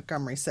shows,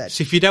 Montgomery said.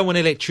 So if you don't want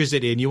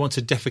electricity and you want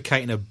to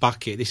defecate in a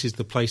bucket, this is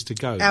the place to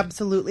go.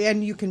 Absolutely.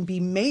 And you can be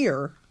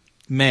mayor.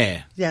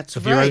 That's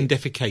of right. your own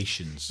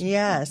defecations.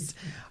 Yes.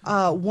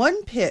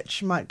 One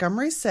pitch,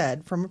 Montgomery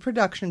said, from a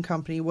production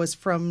company was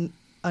from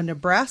a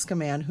Nebraska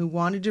man who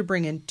wanted to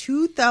bring in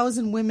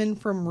 2,000 women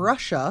from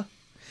Russia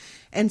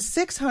and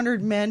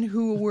 600 men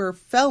who were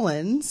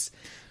felons,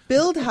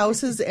 build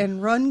houses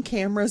and run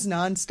cameras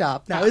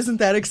nonstop. Now, isn't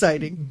that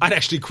exciting? I'd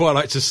actually quite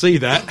like to see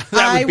that.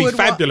 That would be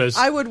fabulous.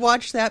 I would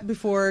watch that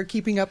before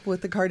Keeping Up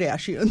with the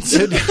Kardashians.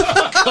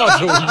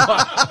 God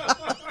almighty.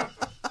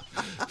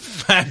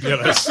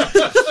 Fabulous.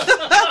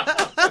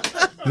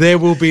 There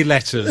will be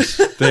letters.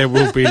 There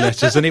will be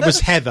letters. And it was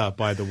Heather,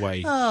 by the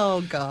way.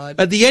 Oh, God.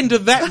 At the end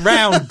of that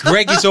round,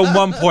 Greg is on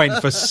 1 point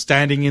for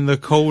standing in the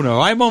corner.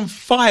 I'm on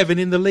 5 and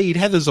in the lead.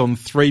 Heather's on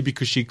 3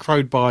 because she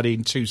crowbarred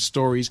in 2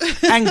 stories.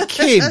 And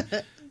Kim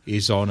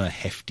is on a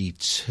hefty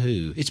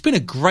 2. It's been a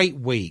great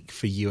week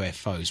for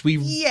UFOs.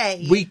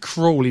 We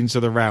crawl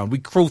into the round. We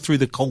crawl through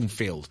the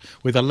cornfield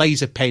with a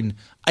laser pen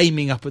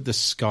aiming up at the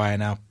sky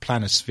and our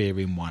planisphere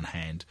in one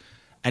hand.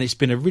 And it's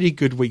been a really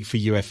good week for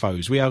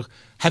UFOs. We have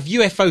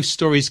UFO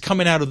stories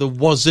coming out of the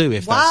wazoo,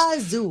 if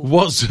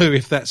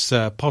that's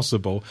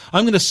possible.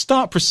 I'm going to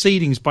start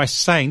proceedings by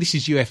saying this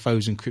is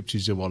UFOs and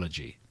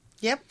cryptozoology.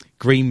 Yep.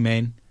 Green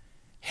men,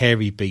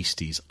 hairy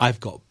beasties. I've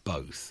got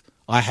both.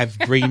 I have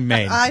green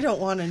men. I don't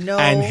want to know.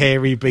 And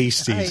hairy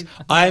beasties.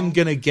 I'm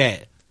going to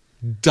get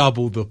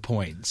double the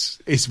points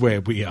is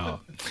where we are.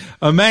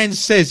 A man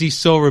says he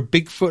saw a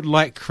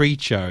Bigfoot-like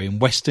creature in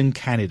Western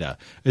Canada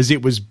as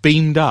it was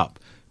beamed up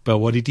by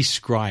what he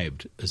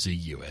described as a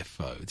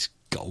UFO. It's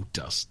gold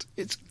dust.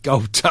 It's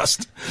gold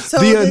dust. So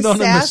the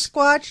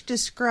Sasquatch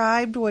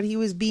described what he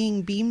was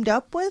being beamed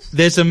up with?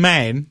 There's a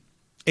man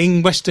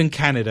in Western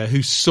Canada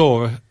who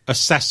saw a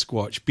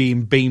Sasquatch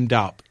being beamed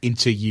up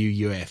into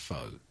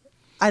UFO.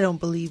 I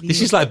don't believe you.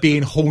 This is like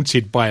being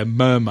haunted by a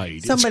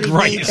mermaid. Somebody it's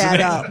great, made that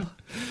up.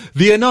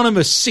 The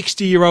anonymous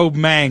 60-year-old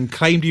man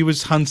claimed he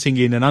was hunting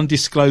in an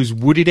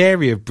undisclosed wooded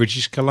area of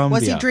British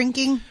Columbia. Was he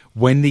drinking?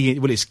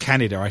 It's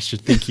Canada, I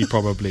should think he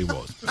probably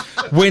was.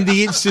 When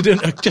the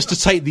incident, just to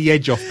take the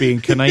edge off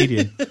being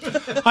Canadian.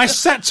 I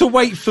sat to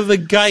wait for the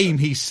game,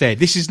 he said.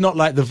 This is not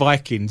like the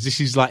Vikings. This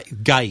is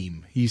like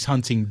game. He's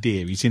hunting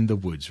deer. He's in the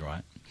woods,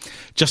 right?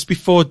 Just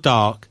before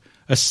dark,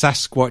 a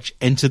Sasquatch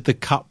entered the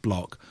cut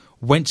block,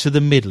 went to the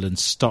middle and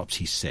stopped,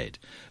 he said.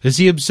 As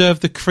he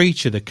observed the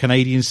creature, the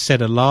Canadian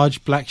said a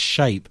large black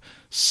shape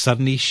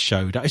suddenly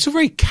showed up. It's all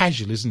very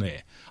casual, isn't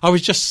it? I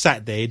was just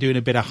sat there doing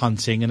a bit of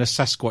hunting and a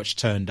Sasquatch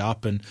turned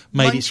up and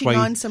made its way...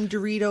 Munching on some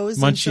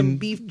Doritos and some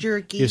beef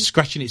jerky. Yeah,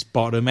 scratching its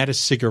bottom, had a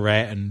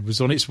cigarette and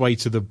was on its way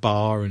to the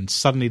bar and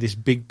suddenly this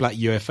big black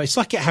UFO. It's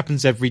like it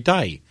happens every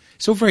day.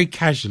 It's all very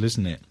casual,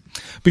 isn't it?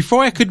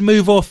 Before I could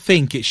move or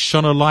think, it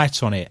shone a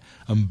light on it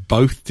and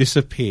both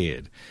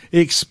disappeared. It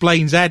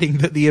explains, adding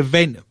that the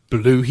event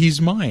blew his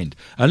mind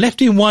and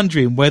left him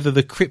wondering whether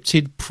the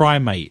cryptid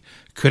primate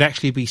could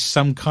actually be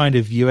some kind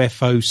of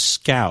UFO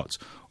scout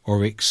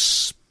or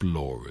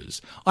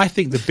explorers. I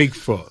think the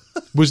Bigfoot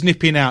was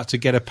nipping out to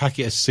get a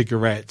packet of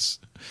cigarettes,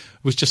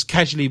 was just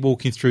casually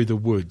walking through the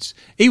woods.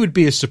 He would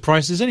be as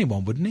surprised as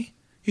anyone, wouldn't he?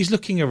 He's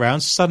looking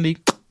around, suddenly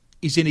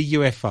he's in a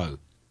UFO.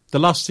 The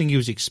last thing he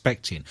was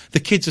expecting. The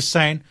kids are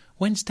saying,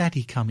 when's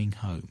Daddy coming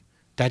home?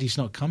 Daddy's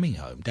not coming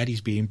home.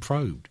 Daddy's being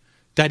probed.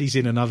 Daddy's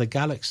in another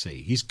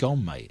galaxy. He's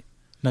gone, mate.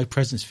 No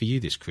presents for you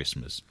this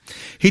Christmas.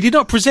 He did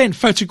not present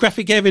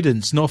photographic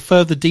evidence nor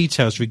further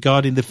details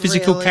regarding the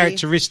physical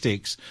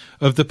characteristics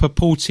of the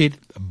purported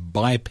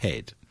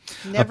biped.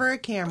 Never a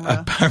camera.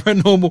 A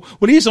paranormal...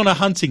 Well, he is on a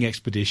hunting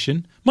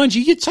expedition. Mind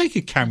you, you'd take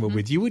a camera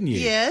with you, wouldn't you?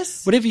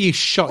 Yes. Whatever you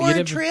shot... Or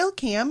a trail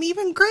cam.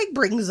 Even Greg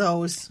brings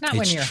those. Not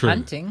when you're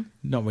hunting.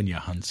 Not when you're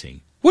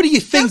hunting. What are you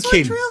thinking? That's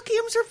what trail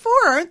cams are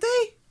for, aren't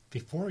they?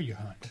 Before you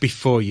hunt.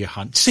 Before you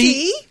hunt.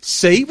 See?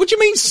 See? What do you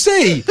mean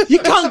see? You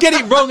can't get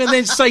it wrong and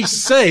then say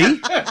see.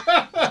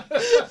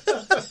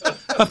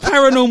 A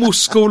paranormal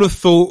school of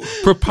thought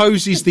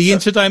proposes the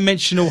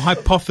interdimensional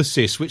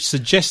hypothesis, which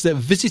suggests that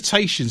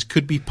visitations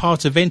could be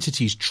part of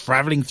entities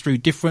travelling through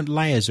different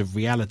layers of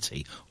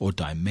reality or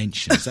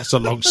dimensions. That's a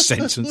long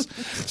sentence.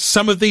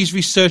 Some of these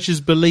researchers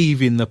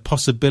believe in the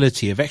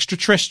possibility of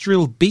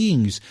extraterrestrial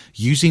beings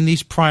using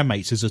these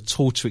primates as a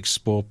tool to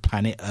explore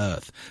planet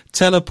Earth,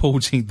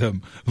 teleporting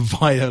them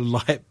via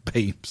light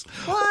beams.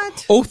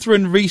 What? Author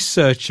and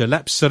researcher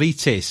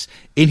Lapsaritis,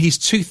 in his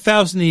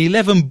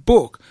 2011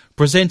 book,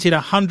 presented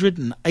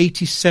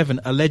 187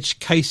 alleged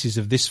cases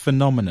of this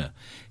phenomena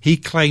he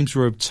claims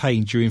were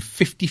obtained during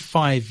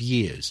 55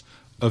 years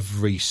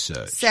of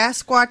research.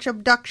 Sasquatch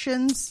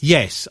abductions?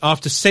 Yes,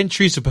 after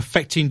centuries of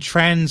perfecting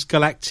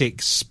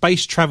transgalactic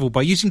space travel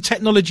by using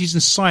technologies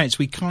and science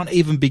we can't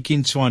even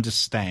begin to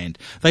understand,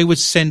 they would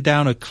send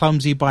down a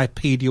clumsy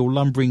bipedal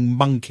lumbering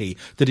monkey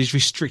that is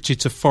restricted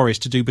to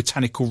forest to do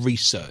botanical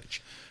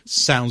research.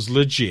 Sounds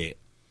legit.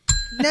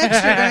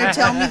 Next, you're going to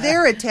tell me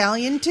they're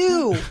Italian,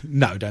 too.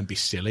 No, don't be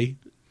silly.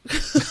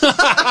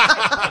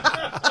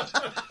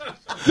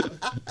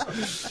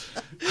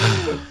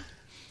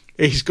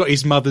 He's got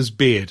his mother's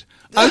beard.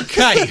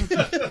 Okay.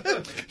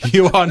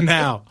 You are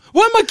now.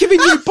 Why am I giving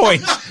you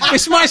points?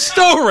 It's my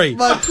story.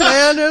 My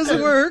plan has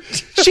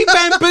worked. She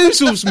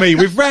bamboozles me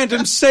with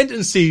random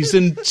sentences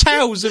and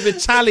tales of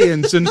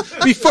Italians, and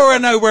before I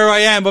know where I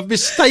am, I've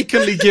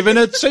mistakenly given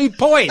her 2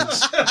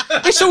 points.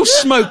 It's all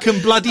smoke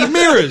and bloody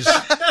mirrors.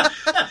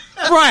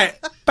 Right,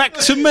 back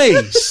to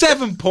me.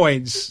 7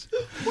 points.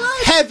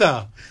 What?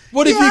 Heather,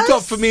 what have you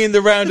got for me in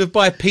the round of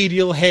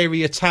bipedal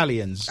hairy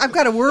Italians? I've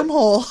got a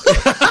wormhole.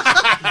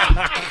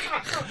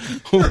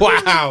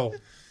 Wow.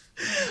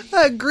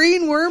 A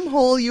green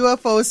wormhole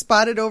UFO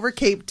spotted over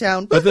Cape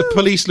Town. Are the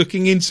police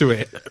looking into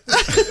it?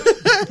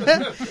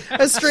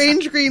 A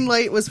strange green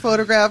light was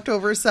photographed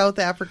over South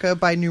Africa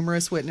by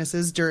numerous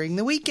witnesses during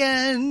the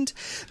weekend.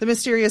 The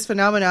mysterious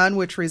phenomenon,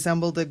 which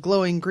resembled a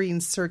glowing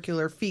green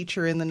circular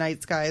feature in the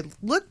night sky,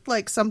 looked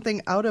like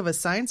something out of a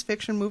science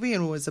fiction movie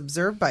and was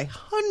observed by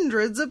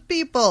hundreds of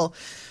people.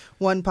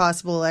 One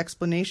possible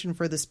explanation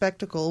for the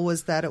spectacle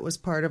was that it was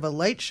part of a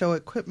light show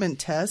equipment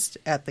test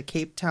at the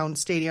Cape Town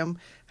Stadium.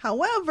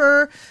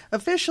 However,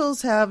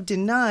 officials have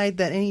denied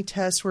that any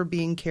tests were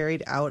being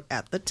carried out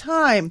at the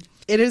time.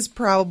 It is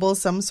probable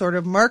some sort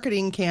of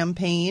marketing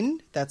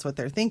campaign. That's what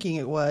they're thinking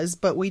it was,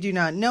 but we do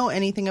not know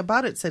anything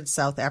about it, said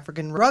South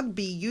African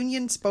Rugby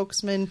Union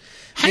spokesman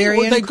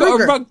Marion They've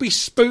Kruger. got a rugby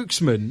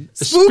spooksman.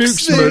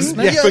 Spooksman?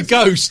 Yeah, Yes. for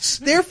ghosts.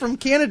 They're from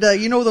Canada.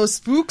 You know those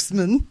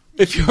spooksmen.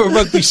 If you're a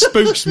rugby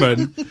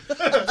spooksman,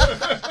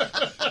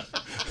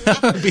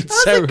 that would be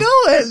How's terrible.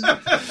 it going?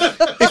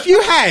 If you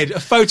had a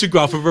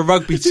photograph of a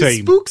rugby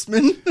team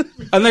Spooksman.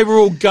 and they were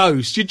all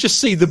ghosts, you'd just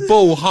see the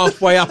ball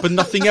halfway up and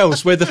nothing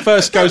else, where the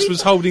first ghost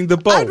was holding the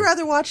ball. I'd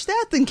rather watch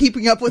that than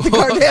Keeping Up with the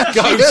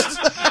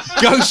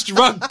Kardashians. Ghost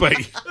rugby.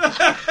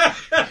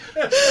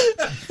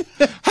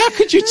 How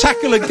could you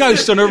tackle a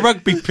ghost on a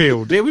rugby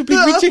field? It would be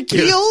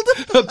ridiculous.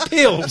 A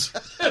field.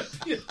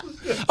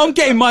 I'm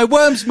getting my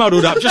worms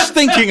muddled up just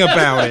thinking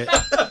about it.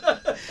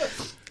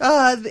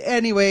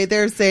 Anyway,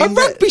 they're A saying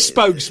rugby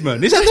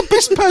spokesman. Is that the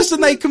best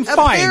person they can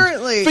find?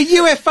 Apparently. For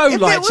UFO If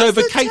it lights was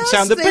over the Cape test,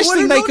 Town, the they best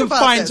would've thing they known can about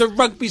find is this. a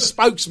rugby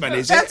spokesman,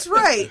 is That's it?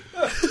 right.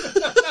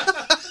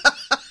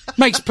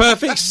 Makes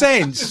perfect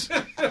sense.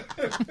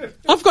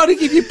 I've got to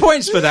give you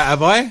points for that,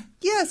 have I?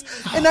 Yes,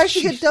 and I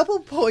should get double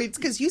points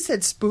because you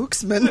said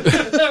spooksman.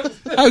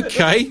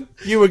 Okay.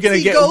 You were going to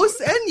See, get...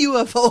 ghosts and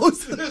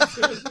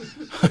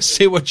UFOs. I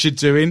see what you're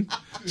doing.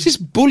 This is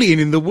bullying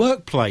in the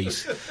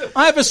workplace.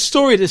 I have a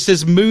story that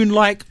says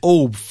moon-like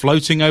orb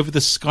floating over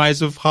the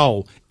skies of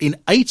Hull in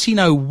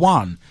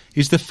 1801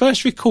 is the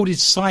first recorded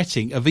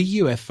sighting of a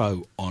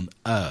UFO on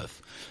Earth.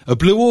 A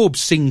blue orb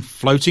seen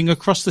floating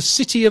across the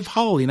city of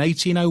Hull in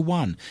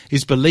 1801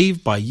 is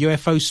believed by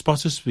UFO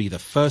spotters to be the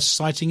first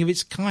sighting of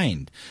its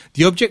kind.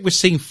 The object was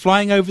seen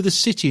flying over the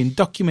city and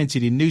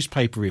documented in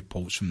newspaper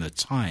reports from the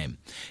time.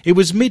 It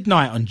was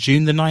midnight on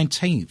June the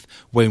 19th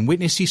when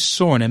witnesses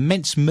saw an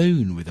immense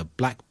moon with a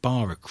black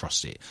bar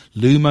across it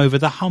loom over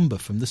the Humber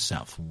from the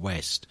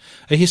southwest.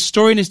 A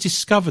historian has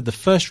discovered the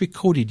first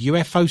recorded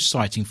UFO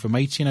sighting from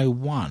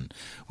 1801,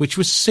 which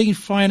was seen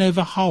flying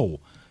over Hull,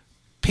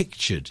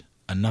 pictured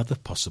another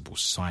possible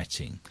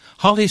sighting.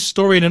 Hull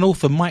historian and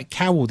author Mike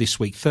Cowell this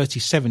week,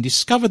 37,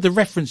 discovered the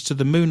reference to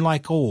the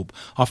moon-like orb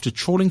after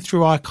trawling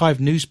through archived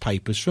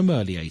newspapers from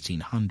early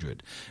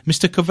 1800.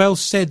 Mr. Cavell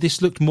said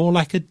this looked more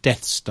like a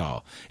Death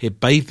Star.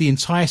 It bathed the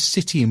entire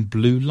city in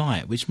blue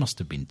light, which must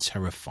have been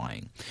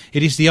terrifying.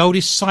 It is the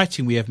oldest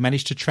sighting we have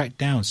managed to track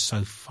down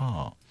so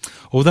far.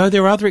 Although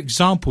there are other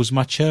examples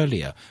much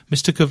earlier,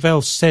 Mr.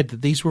 Cavell said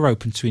that these were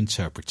open to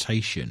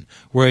interpretation,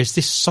 whereas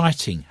this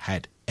sighting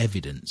had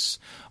evidence.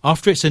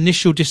 After its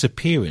initial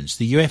disappearance,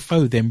 the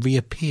UFO then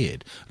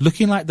reappeared,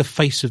 looking like the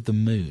face of the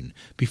moon,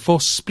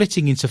 before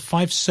splitting into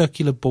 5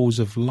 circular balls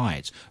of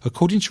light,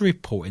 according to a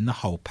report in the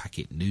Hull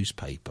Packet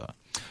newspaper.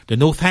 The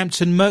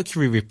Northampton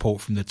Mercury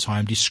report from the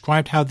time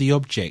described how the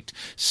object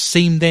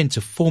seemed then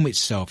to form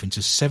itself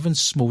into 7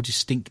 small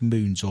distinct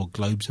moons or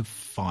globes of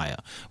fire,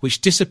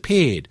 which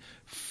disappeared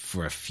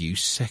for a few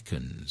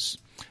seconds.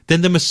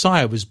 Then the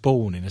Messiah was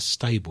born in a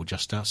stable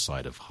just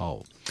outside of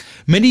Hull.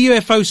 Many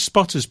UFO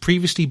spotters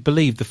previously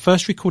believed the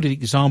first recorded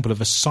example of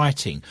a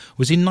sighting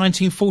was in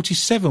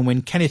 1947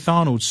 when Kenneth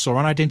Arnold saw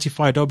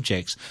unidentified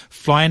objects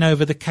flying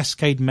over the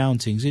Cascade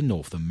Mountains in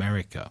North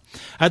America.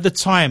 At the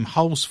time,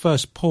 Hull's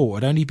first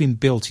port had only been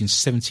built in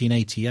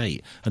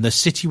 1788 and the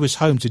city was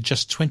home to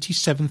just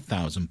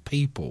 27,000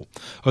 people.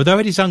 Although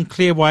it is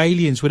unclear why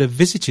aliens would have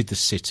visited the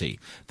city,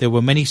 there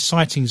were many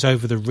sightings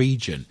over the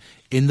region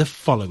in the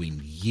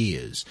following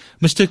years.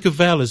 Mr.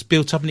 Cavell has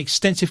built up an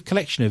extensive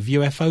collection of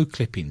UFO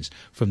clippings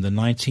from the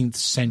 19th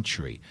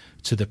century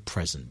to the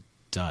present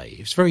day.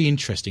 It's very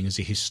interesting as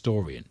a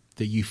historian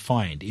that you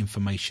find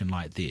information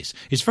like this.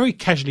 It's very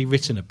casually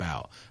written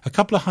about. A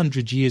couple of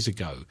 100 years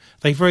ago,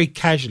 they very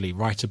casually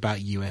write about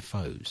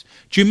UFOs.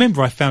 Do you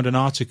remember I found an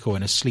article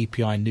in a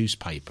Sleepy Eye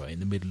newspaper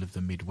in the middle of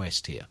the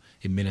Midwest here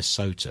in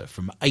Minnesota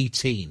from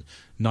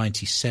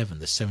 1897,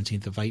 the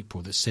 17th of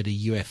April, that said a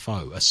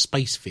UFO, a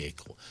space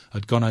vehicle,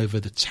 had gone over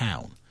the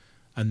town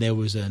and there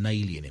was an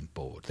alien on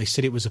board. They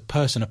said it was a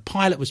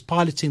pilot was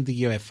piloting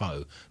the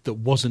UFO that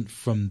wasn't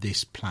from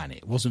this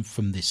planet, wasn't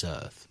from this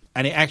Earth.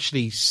 And it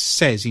actually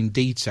says in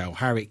detail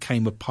how it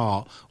came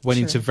apart, went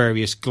into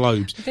various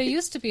globes. They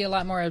used to be a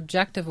lot more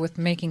objective with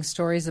making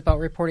stories about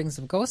reportings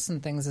of ghosts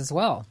and things as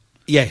well.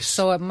 Yes.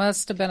 So it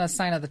must have been a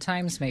sign of the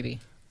times, maybe.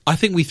 I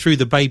think we threw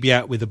the baby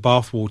out with the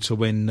bathwater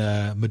when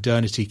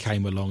modernity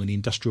came along and the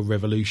Industrial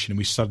Revolution, and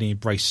we suddenly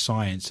embraced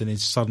science, and then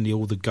suddenly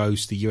all the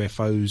ghosts, the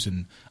UFOs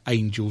and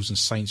angels and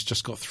saints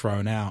just got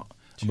thrown out,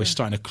 and we're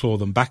starting to claw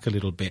them back a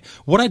little bit.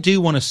 What I do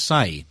want to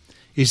say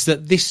is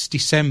that this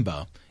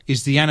December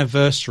is the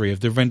anniversary of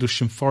the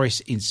Rendlesham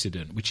Forest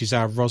incident, which is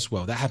our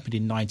Roswell. That happened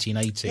in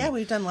 1980. Yeah,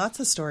 we've done lots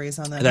of stories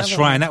on that. That's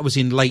right, and that was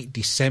in late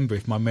December,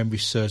 if my memory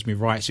serves me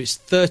right. So it's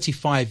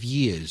 35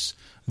 years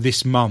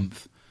this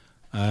month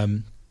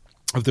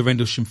of the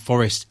Rendlesham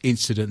Forest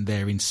incident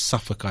there in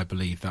Suffolk, I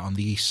believe, that on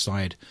the east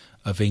side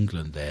of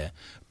England there.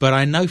 But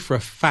I know for a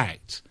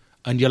fact,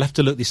 and you'll have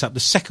to look this up, the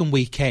second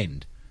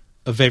weekend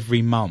of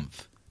every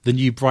month, the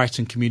New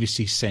Brighton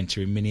Community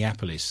Centre in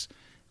Minneapolis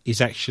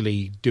is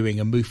actually doing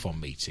a MUFON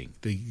meeting.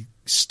 The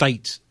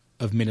state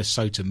of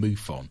Minnesota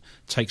MUFON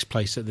takes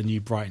place at the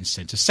New Brighton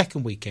Centre,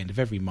 second weekend of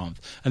every month,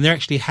 and they're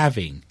actually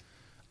having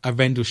a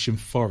Rendlesham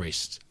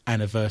Forest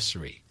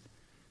anniversary.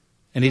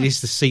 And it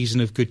is the season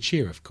of good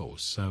cheer, of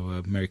course.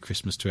 So Merry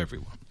Christmas to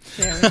everyone.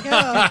 There we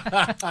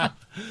go.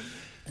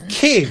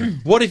 Kim,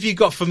 what have you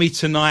got for me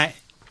tonight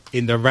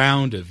in the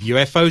round of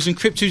UFOs and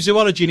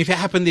cryptozoology? And if it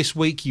happened this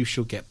week, you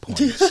shall get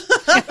points.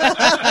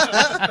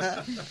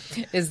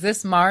 Is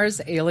this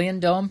Mars alien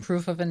dome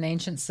proof of an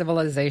ancient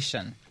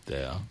civilization?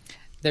 There.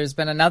 There's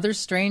been another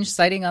strange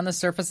sighting on the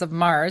surface of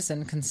Mars,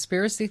 and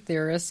conspiracy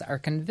theorists are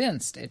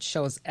convinced it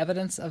shows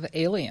evidence of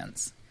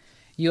aliens.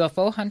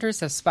 UFO hunters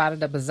have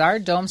spotted a bizarre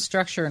dome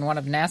structure in one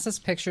of NASA's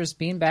pictures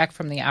beamed back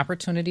from the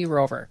Opportunity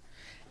rover.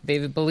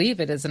 They believe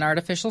it is an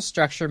artificial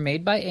structure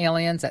made by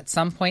aliens at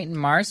some point in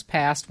Mars'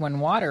 past when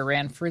water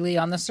ran freely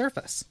on the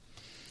surface.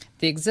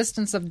 The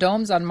existence of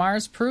domes on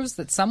Mars proves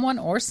that someone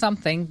or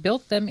something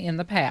built them in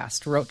the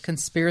past, wrote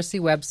conspiracy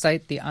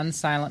website The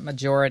Unsilent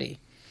Majority.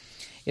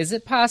 Is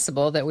it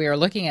possible that we are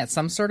looking at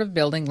some sort of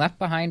building left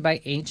behind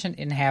by ancient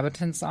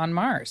inhabitants on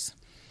Mars?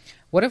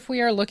 What if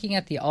we are looking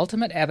at the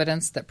ultimate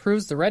evidence that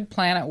proves the red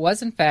planet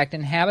was in fact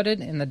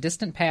inhabited in the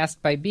distant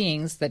past by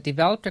beings that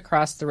developed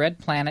across the red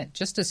planet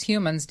just as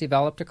humans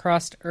developed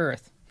across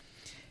Earth?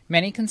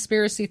 Many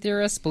conspiracy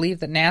theorists believe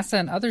that NASA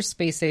and other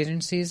space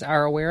agencies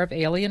are aware of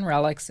alien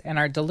relics and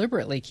are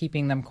deliberately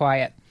keeping them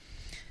quiet.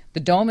 The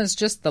dome is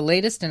just the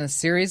latest in a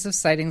series of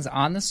sightings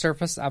on the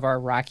surface of our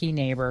rocky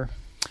neighbor.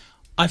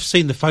 I've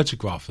seen the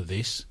photograph of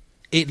this.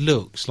 It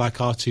looks like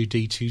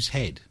R2-D2's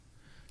head.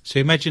 So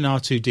imagine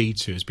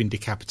R2-D2 has been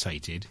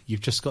decapitated.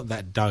 You've just got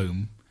that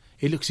dome.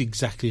 It looks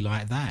exactly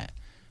like that.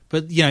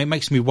 But, you know, it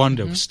makes me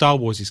wonder. Star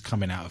Wars is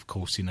coming out, of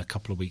course, in a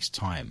couple of weeks'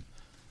 time.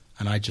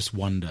 And I just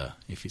wonder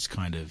if it's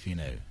kind of, you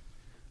know,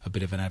 a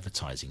bit of an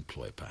advertising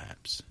ploy,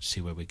 perhaps. See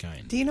where we're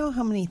going. Do you know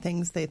how many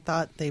things they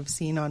thought they've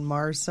seen on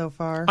Mars so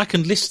far? I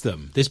can list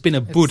them. There's been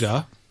a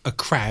Buddha, a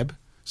crab,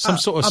 some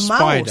sort of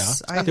spider.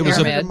 There was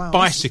a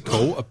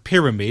bicycle, a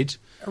pyramid.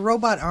 A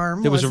robot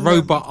arm. There was a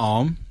robot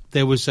arm.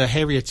 There was a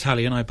hairy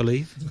Italian, I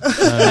believe.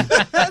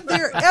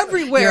 They're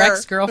everywhere. Your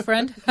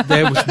ex-girlfriend?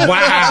 There was,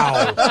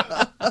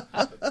 wow.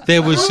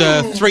 There was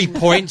 3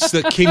 points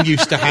that Kim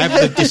used to have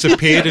that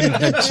disappeared and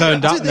had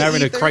turned up now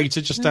in a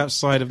crater just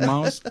outside of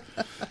Mars.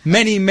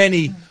 Many,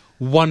 many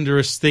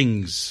wondrous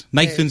things.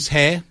 Nathan's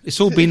hair. It's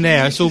all been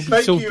there. It's all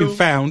been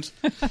found.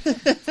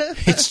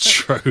 It's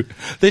true.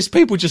 There's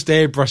people just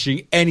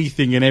airbrushing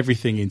anything and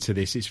everything into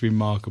this. It's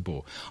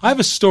remarkable. I have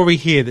a story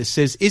here that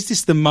says, is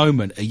this the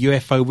moment a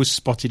UFO was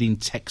spotted in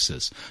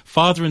Texas?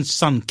 Father and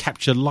son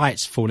capture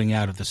lights falling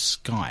out of the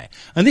sky.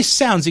 And this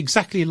sounds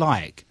exactly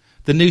like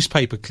the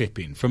newspaper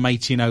clipping from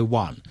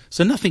 1801.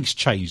 So nothing's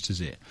changed,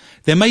 has it?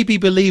 There may be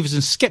believers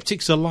and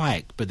skeptics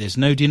alike, but there's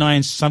no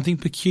denying something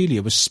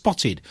peculiar was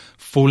spotted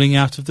falling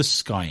out of the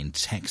sky in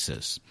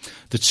Texas.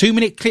 The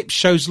 2-minute clip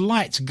shows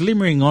lights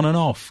glimmering on and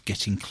off,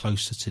 getting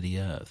closer to the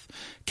Earth.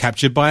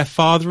 Captured by a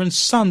father and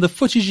son, the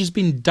footage has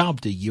been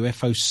dubbed a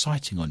UFO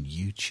sighting on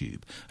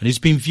YouTube and has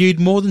been viewed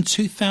more than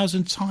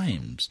 2,000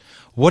 times.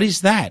 What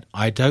is that?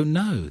 I don't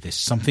know. There's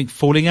something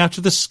falling out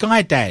of the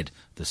sky, Dad,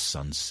 the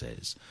son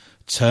says.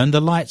 Turn the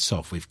lights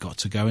off. We've got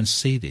to go and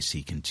see this,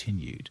 he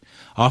continued.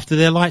 After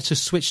their lights are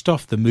switched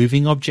off, the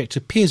moving object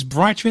appears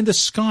brighter in the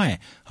sky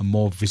and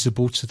more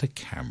visible to the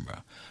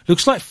camera.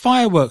 Looks like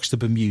fireworks, the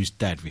bemused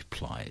Dad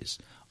replies.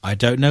 I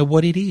don't know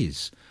what it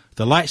is.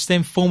 The lights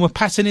then form a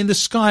pattern in the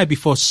sky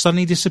before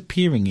suddenly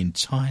disappearing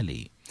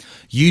entirely.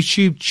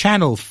 YouTube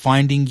channel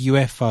Finding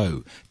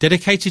UFO,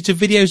 dedicated to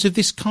videos of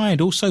this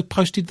kind, also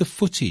posted the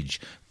footage,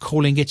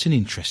 calling it an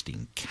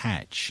interesting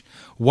catch.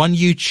 One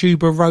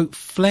YouTuber wrote,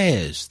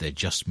 flares, they're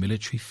just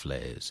military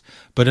flares.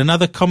 But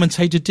another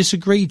commentator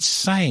disagreed,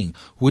 saying,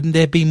 wouldn't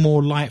there be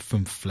more light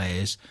from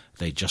flares?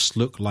 They just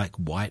look like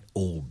white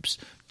orbs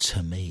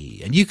to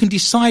me. And you can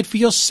decide for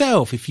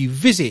yourself if you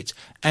visit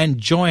and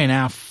join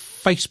our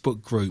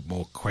Facebook group,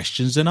 More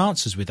Questions Than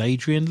Answers with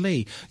Adrian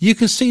Lee. You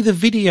can see the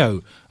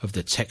video of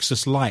the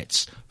Texas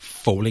lights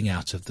falling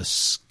out of the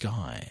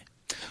sky.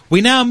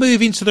 We now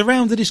move into the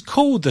round that is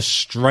called The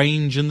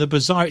Strange and the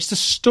Bizarre. It's the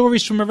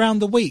stories from around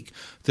the week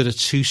that are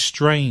too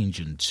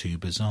strange and too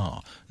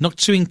bizarre, not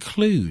to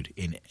include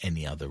in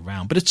any other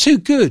round, but are too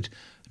good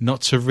not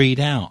to read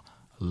out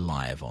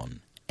live on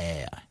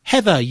air.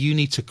 Heather, you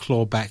need to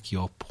claw back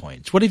your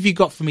points. What have you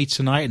got for me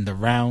tonight in the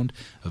round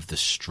of the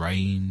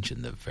strange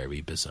and the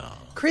very bizarre?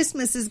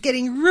 Christmas is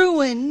getting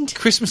ruined.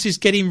 Christmas is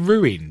getting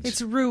ruined.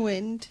 It's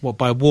ruined. What,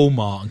 by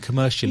Walmart and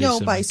commercialism?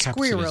 No, by and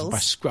capitalism?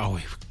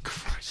 squirrels. Oh,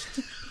 Christ.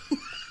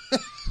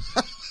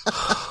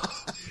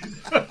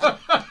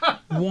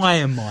 Why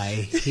am I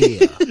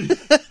here?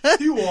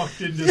 You walked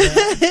into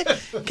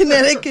that.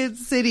 Connecticut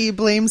City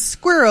blames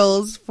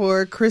squirrels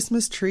for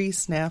Christmas tree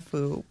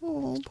snafu.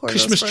 Oh, poor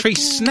Christmas those tree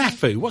squirrels.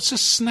 snafu? What's a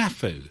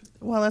snafu?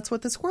 Well, that's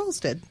what the squirrels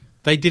did.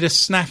 They did a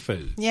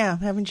snafu. Yeah,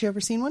 haven't you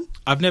ever seen one?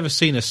 I've never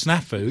seen a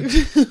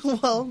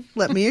snafu. Well,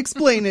 let me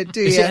explain it to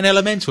Is you. it an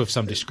elemental of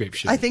some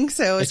description? I think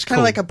so. It's kind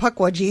cool. of like a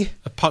puckwudgie.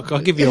 A puck. I'll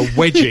give you a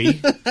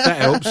wedgie. That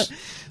helps.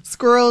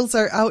 Squirrels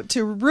are out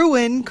to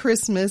ruin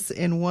Christmas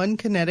in one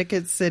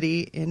Connecticut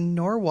city in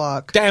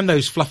Norwalk. Damn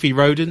those fluffy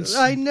rodents.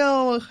 I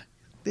know.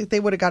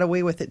 They would have got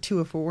away with it, too,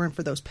 if it weren't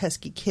for those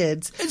pesky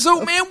kids. It's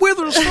old man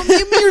Withers from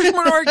the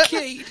amusement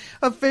arcade.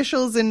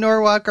 Officials in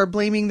Norwalk are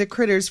blaming the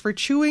critters for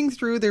chewing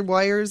through their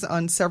wires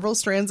on several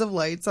strands of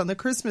lights on the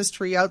Christmas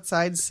tree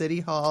outside City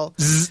Hall.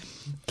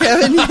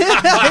 Kevin,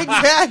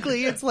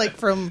 exactly. It's like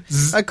from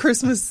a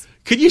Christmas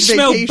Can you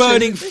smell vacation.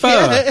 burning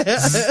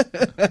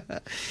fur?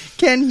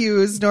 Ken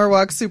Hughes,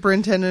 Norwalk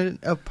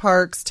Superintendent of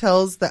Parks,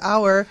 tells The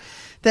Hour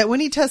that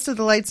when he tested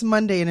the lights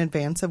Monday in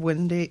advance of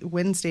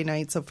Wednesday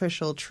night's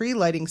official tree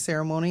lighting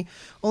ceremony,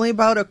 only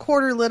about a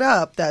quarter lit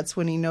up. That's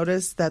when he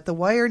noticed that the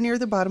wire near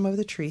the bottom of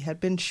the tree had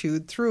been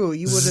chewed through.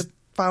 You would have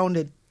found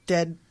a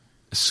dead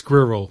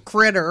Squirrel.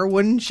 critter,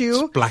 wouldn't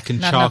you? It's black and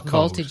Not enough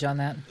charcoal. voltage on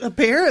that.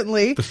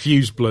 Apparently. The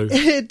fuse blew.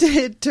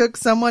 It took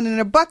someone in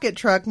a bucket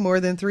truck more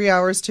than 3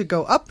 hours to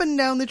go up and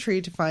down the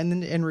tree to find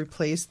and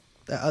replace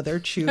the other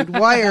chewed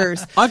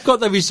wires. I've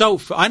got the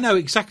result. I know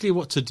exactly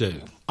what to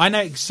do. I know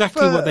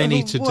exactly what they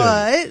need to do.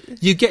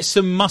 What? You get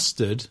some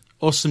mustard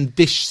or some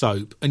dish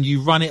soap and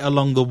you run it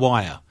along the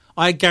wire.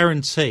 I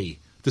guarantee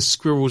the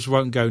squirrels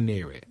won't go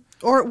near it.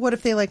 Or what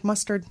if they like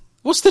mustard?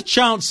 What's the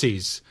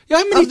chances?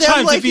 How many Of them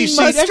times have you liking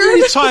seen? mustard? How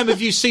many times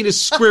have you seen a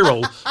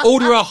squirrel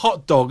order a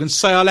hot dog and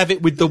say, "I'll have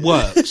it with the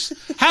works"?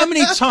 How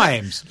many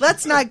times?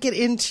 Let's not get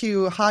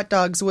into hot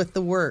dogs with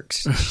the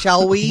works,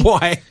 shall we?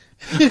 Why?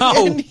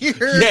 Oh, And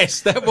your-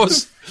 yes, that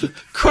was...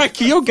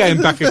 Crikey, you're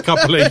going back a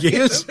couple of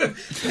years.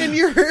 And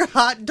your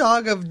hot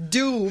dog of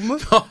doom.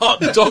 Hot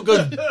dog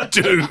of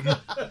doom.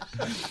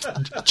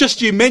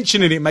 Just you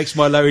mentioning it makes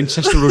my lower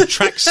intestinal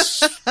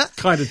tracts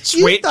kind of twitch.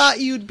 You thought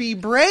you'd be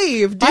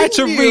brave, didn't I had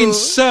to you?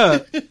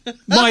 reinsert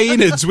my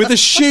innards with a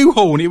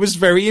shoehorn. It was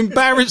very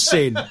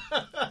embarrassing.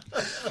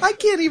 I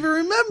can't even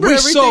remember We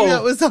everything saw-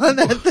 that was on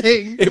that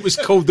thing. It was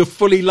called the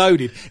fully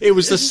loaded. It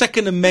was the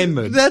Second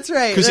Amendment. That's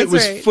right, Because it that's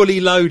was right. fully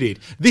loaded.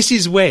 This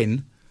is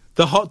when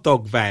the hot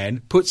dog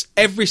van puts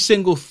every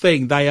single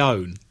thing they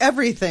own.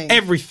 Everything.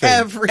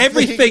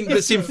 Everything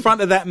that's in front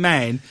of that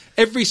man.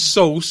 Every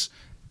sauce,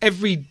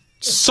 every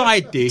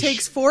side dish.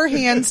 Takes 4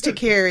 hands to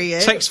carry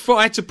it.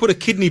 I had to put a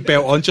kidney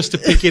belt on just to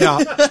pick it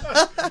up.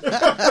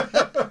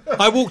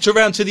 I walked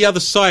around to the other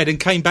side and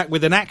came back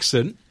with an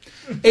accent.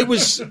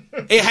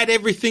 It had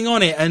everything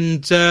on it,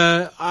 and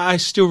I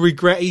still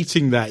regret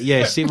eating that.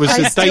 Yes, it was I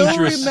a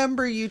dangerous. still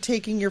remember you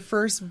taking your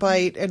first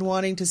bite and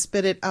wanting to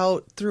spit it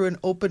out through an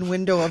open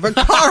window of a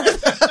car.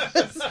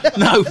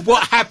 No,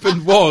 what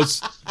happened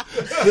was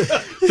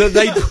that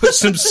they put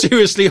some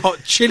seriously hot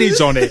chilies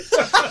on it.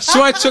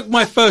 So I took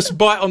my first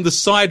bite on the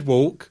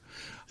sidewalk.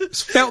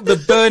 felt the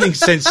burning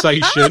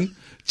sensation,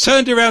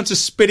 turned around to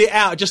spit it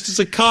out just as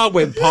a car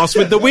went past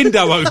with the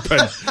window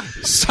open.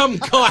 Some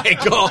guy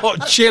got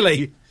hot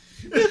chili.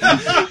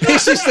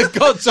 This is the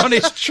God's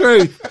honest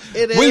truth.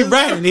 It is. We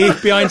ran here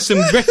behind some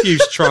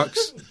refuse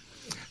trucks.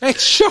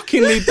 It's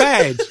shockingly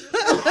bad.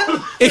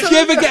 If you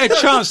ever get a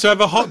chance to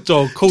have a hot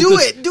dog called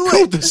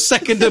the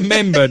Second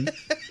Amendment,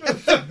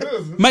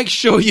 make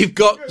sure you've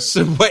got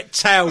some wet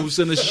towels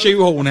and a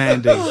shoehorn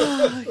handy.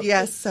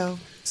 Yes, so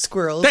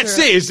squirrels. That's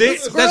it, is it?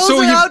 Squirrels That's all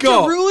are you've out to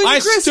got. ruin I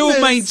still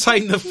Christmas.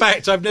 maintain the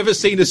fact I've never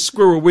seen a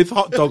squirrel with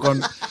hot dog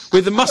on,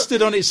 with the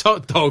mustard on its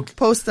hot dog.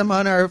 Post them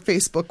on our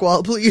Facebook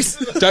wall, please.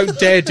 Don't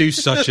dare do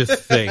such a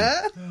thing.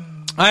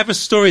 I have a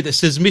story that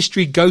says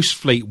mystery ghost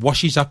fleet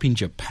washes up in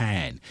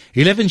Japan.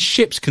 11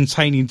 ships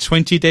containing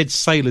 20 dead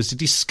sailors are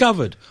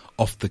discovered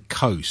off the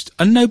coast,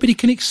 and nobody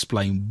can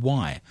explain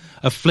why.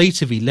 A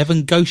fleet of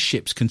 11 ghost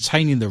ships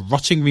containing the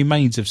rotting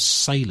remains of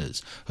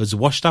sailors has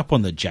washed up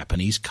on the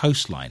Japanese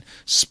coastline,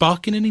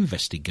 sparking an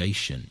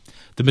investigation.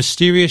 The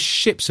mysterious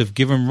ships have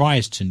given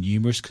rise to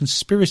numerous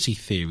conspiracy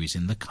theories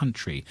in the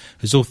country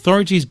as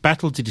authorities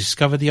battle to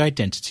discover the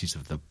identities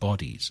of the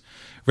bodies.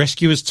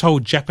 Rescuers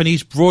told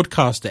Japanese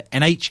broadcaster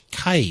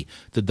NHK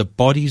that the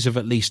bodies of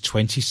at least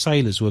 20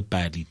 sailors were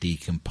badly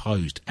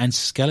decomposed and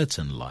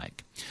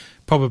skeleton-like.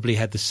 Probably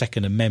had the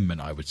Second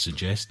Amendment, I would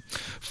suggest.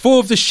 4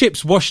 of the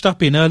ships washed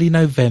up in early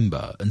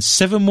November, and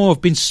 7 more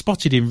have been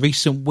spotted in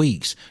recent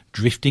weeks,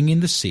 drifting in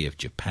the Sea of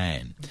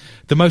Japan.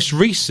 The most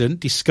recent,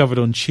 discovered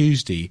on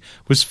Tuesday,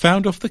 was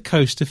found off the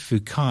coast of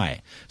Fukai,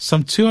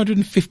 some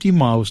 250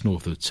 miles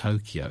north of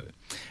Tokyo.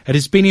 It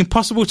has been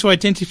impossible to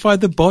identify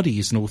the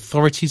bodies, and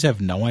authorities have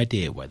no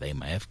idea where they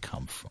may have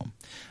come from.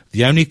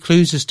 The only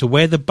clues as to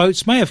where the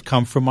boats may have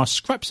come from are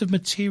scraps of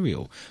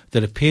material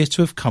that appears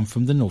to have come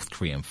from the North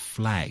Korean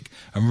flag,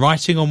 and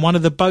writing on one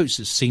of the boats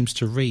that seems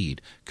to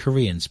read,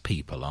 Korean's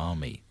People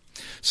Army.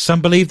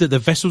 Some believe that the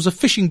vessels are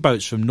fishing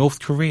boats from North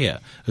Korea,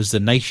 as the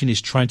nation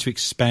is trying to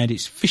expand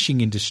its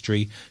fishing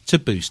industry to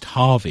boost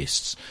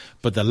harvests.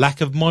 But the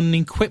lack of modern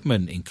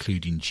equipment,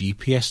 including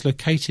GPS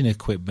locating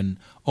equipment,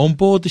 on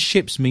board the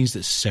ships means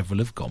that several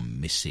have gone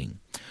missing.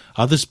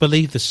 Others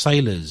believe the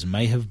sailors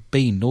may have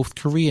been North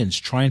Koreans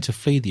trying to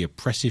flee the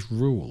oppressive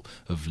rule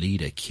of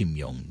leader Kim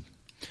Jong.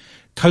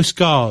 Coast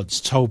Guards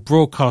told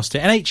broadcaster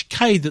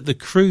NHK that the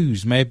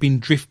crews may have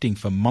been drifting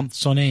for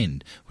months on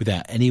end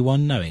without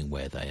anyone knowing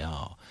where they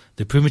are.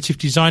 The primitive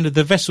design of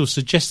the vessel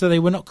suggests that they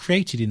were not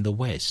created in the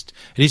West.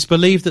 It is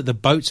believed that the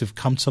boats have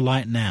come to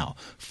light now,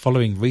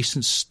 following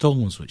recent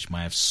storms which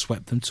may have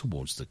swept them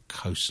towards the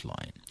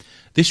coastline.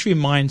 This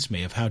reminds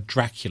me of how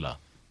Dracula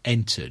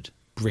entered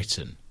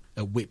Britain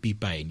at Whitby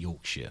Bay in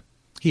Yorkshire.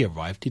 He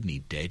arrived, didn't he,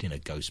 dead in a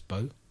ghost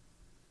boat?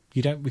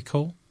 You don't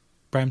recall?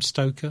 Bram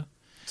Stoker?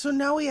 So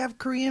now we have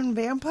Korean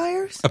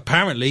vampires?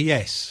 Apparently,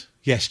 yes.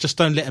 Yes, just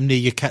don't let them near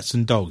your cats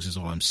and dogs, is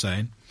all I'm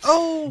saying.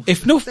 Oh,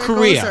 if North there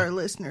Korea, goes our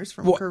listeners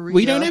from Korea.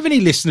 We don't have any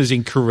listeners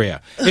in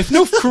Korea. If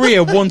North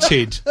Korea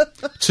wanted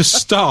to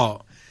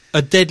start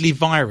a deadly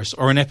virus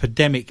or an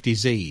epidemic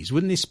disease,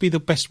 wouldn't this be the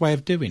best way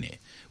of doing it?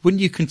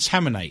 Wouldn't you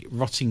contaminate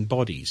rotting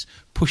bodies,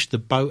 push the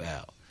boat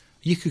out?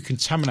 You could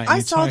contaminate the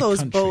entire country. I saw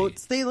those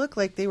boats. They looked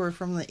like they were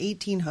from the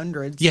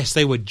 1800s. Yes,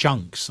 they were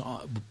junks,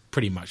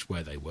 pretty much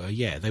where they were.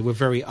 Yeah, they were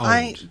very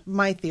old.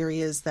 My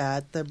theory is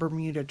that the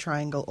Bermuda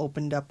Triangle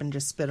opened up and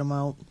just spit them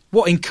out.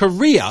 What, in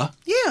Korea?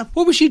 Yeah.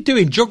 What was she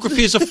doing?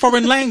 Geography as a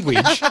foreign language?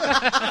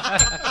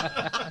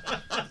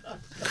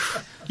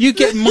 You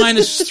get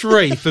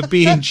 -3 for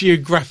being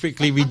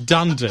geographically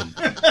redundant.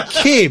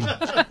 Kim,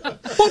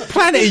 what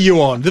planet are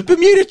you on? The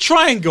Bermuda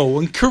Triangle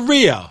and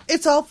Korea.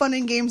 It's all fun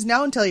and games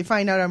now until you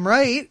find out I'm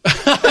right.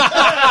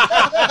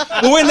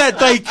 Well, when that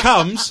day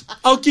comes,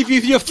 I'll give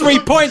you your 3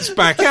 points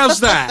back.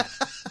 How's that?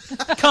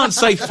 Can't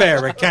say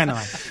fairer, can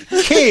I?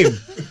 Kim,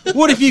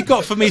 what have you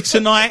got for me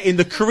tonight in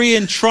the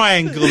Korean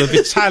Triangle of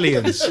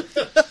Italians?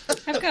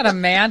 I've got a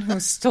man who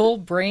stole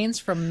brains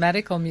from a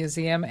medical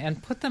museum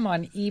and put them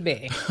on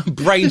eBay.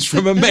 Brains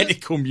from a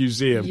medical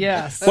museum?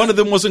 Yes. One of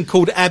them wasn't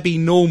called Abby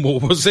Normal,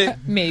 was it?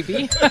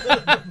 Maybe.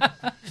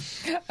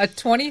 A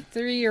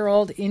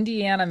 23-year-old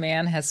Indiana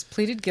man has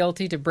pleaded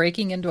guilty to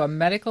breaking into a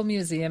medical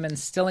museum and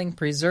stealing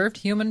preserved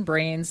human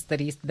brains that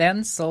he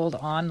then sold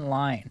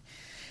online.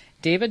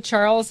 David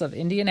Charles of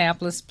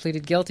Indianapolis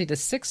pleaded guilty to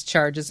 6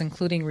 charges,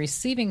 including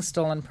receiving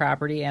stolen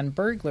property and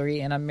burglary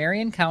in a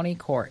Marion County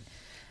court.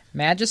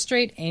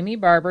 Magistrate Amy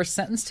Barber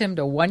sentenced him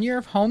to 1 year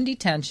of home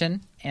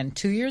detention and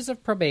 2 years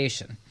of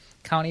probation,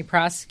 County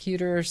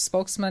Prosecutor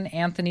spokesman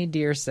Anthony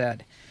Deere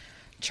said.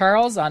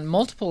 Charles, on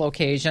multiple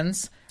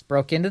occasions,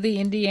 broke into the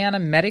Indiana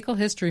Medical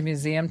History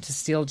Museum to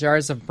steal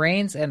jars of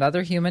brains and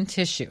other human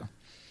tissue.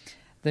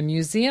 The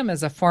museum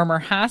is a former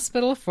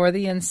hospital for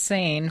the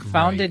insane,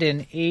 founded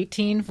in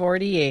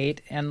 1848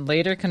 and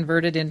later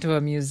converted into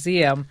a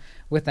museum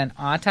with an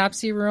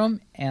autopsy room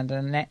and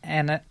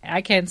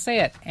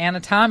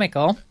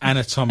anatomical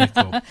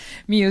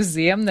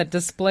museum that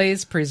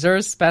displays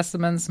preserved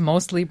specimens,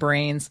 mostly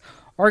brains,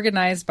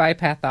 organized by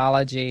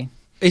pathology.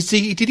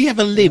 Did he have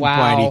a limp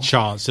by any Wow.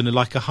 chance and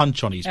like a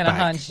hunch on his And a back?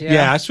 hunch,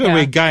 yeah. that's where Yeah.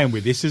 we're going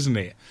with this, isn't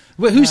it?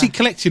 Well, who's he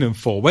collecting them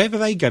for? Where are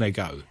they going to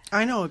go?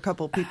 I know a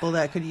couple people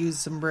that could use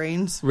some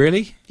brains.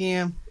 Really?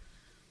 Yeah.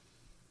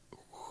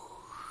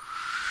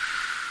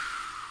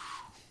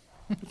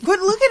 Quit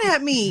looking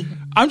at me.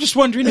 I'm just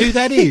wondering who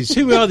that is.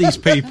 Who are these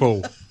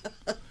people?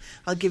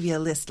 I'll give you a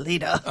list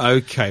later.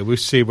 Okay, we'll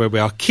see where we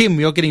are. Kim,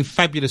 you're getting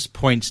fabulous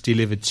points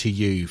delivered to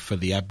you for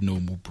the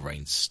abnormal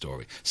brain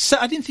story. So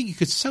I didn't think you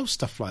could sell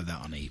stuff like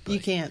that on eBay. You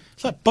can't.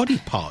 It's like body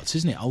parts,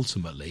 isn't it,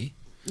 ultimately?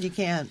 You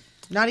can't.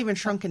 Not even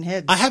shrunken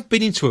heads. I have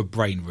been into a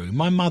brain room.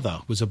 My mother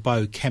was a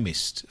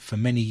biochemist for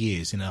many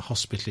years in a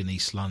hospital in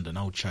East London,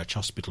 Old Church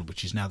Hospital,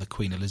 which is now the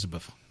Queen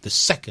Elizabeth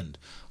II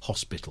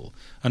Hospital.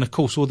 And, of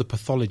course, all the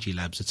pathology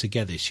labs are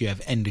together. So you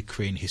have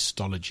endocrine,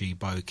 histology,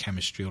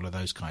 biochemistry, all of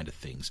those kind of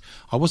things.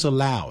 I was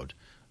allowed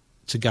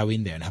to go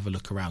in there and have a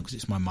look around because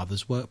it's my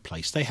mother's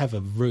workplace. They have a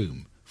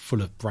room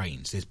full of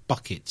brains. There's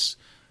buckets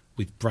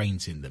with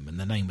brains in them, and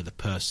the name of the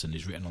person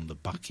is written on the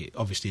bucket.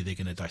 Obviously, they're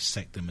going to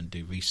dissect them and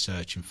do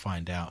research and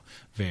find out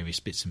various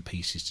bits and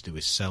pieces to do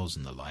with cells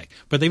and the like.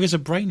 But there is a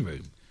brain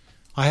room.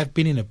 I have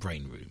been in a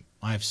brain room.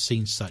 I have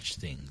seen such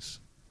things.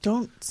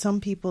 Don't some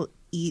people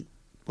eat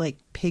like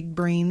pig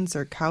brains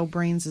or cow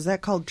brains? Is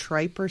that called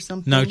tripe or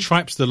something? No,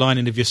 tripe's the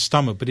lining of your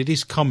stomach, but it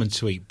is common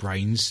to eat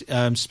brains,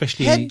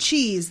 especially Head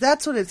cheese.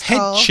 That's what it's head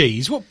called.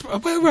 cheese.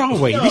 Where are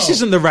we? This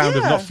isn't the round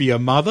of Yeah. Not For Your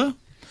Mother.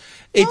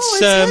 It's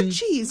head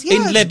cheese. Yeah,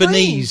 in it's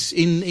Lebanese,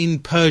 in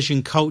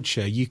Persian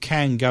culture, you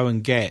can go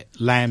and get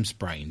lamb's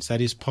brains.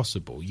 That is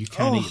possible. You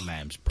can eat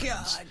lamb's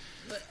brains.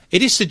 God.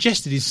 It is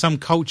suggested in some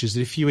cultures that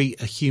if you eat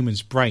a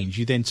human's brains,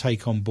 you then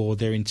take on board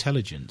their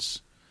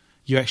intelligence.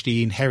 You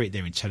actually inherit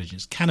their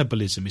intelligence.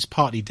 Cannibalism is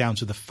partly down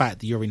to the fact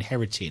that you're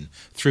inheriting,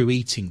 through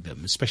eating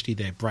them, especially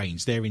their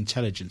brains, their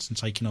intelligence, and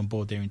taking on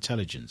board their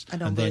intelligence I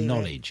don't and their believe it.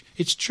 knowledge.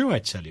 It's true, I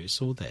tell you.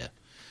 It's all there.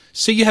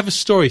 So you have a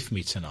story for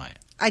me tonight.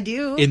 I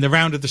do. In the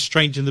round of the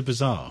strange and the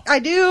bizarre. I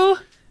do.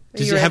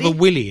 Does it have a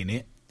willy in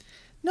it?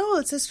 No,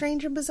 it's a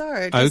strange and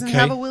bizarre. It doesn't Okay.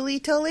 have a willy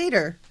till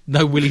later.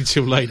 No willy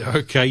till later.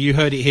 Okay, you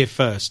heard it here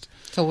first.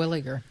 To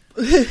Williger.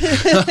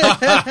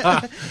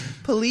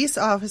 Police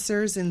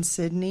officers in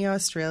Sydney,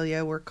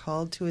 Australia were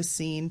called to a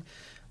scene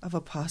of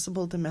a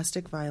possible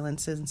domestic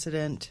violence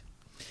incident.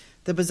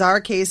 The bizarre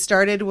case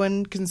started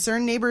when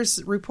concerned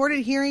neighbors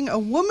reported hearing a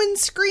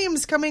woman's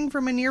screams coming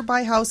from a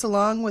nearby house,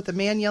 along with a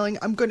man yelling,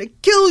 "I'm going to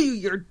kill you,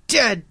 you're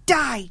dead,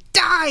 die,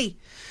 die."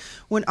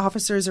 When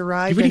officers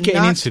arrived, You're really and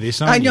getting knocked- into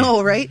this, aren't I know,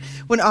 you? right?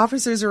 When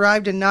officers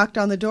arrived and knocked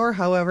on the door,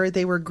 however,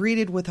 they were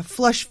greeted with a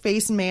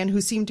flush-faced man who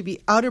seemed to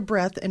be out of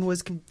breath and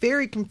was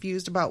very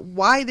confused about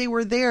why they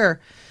were there.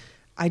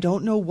 "I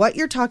don't know what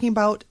you're talking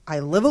about. I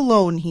live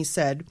alone," he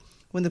said.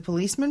 When the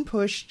policeman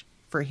pushed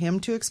for him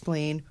to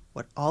explain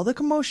what all the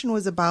commotion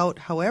was about,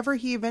 however,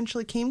 he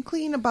eventually came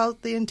clean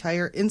about the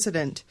entire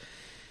incident.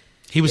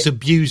 He was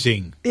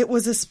abusing It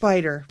was a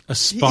spider. a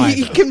spider.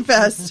 He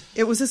confessed.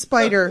 It was a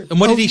spider. And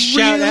what did he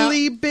shout out? A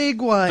really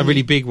big one. A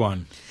really big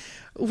one.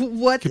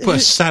 What? Could put a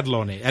saddle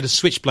on it. Had a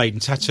switchblade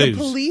and The tattoos.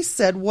 police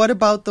said, "What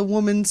about the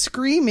woman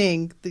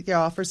screaming?" The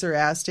officer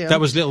asked him. That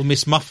was little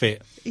Miss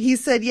Muffet. He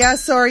said, "Yeah,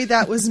 sorry,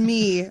 that was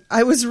me.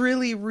 I was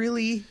really,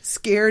 really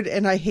scared,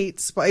 and I hate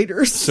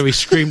spiders. So he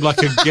screamed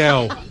like a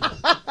girl.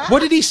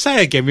 What did he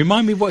say again?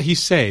 Remind me what he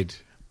said.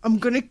 I'm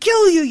gonna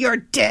kill you. You're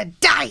dead.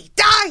 Die,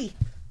 die."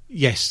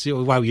 Yes.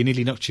 Wow, you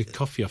nearly knocked your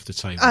coffee off the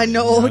table. I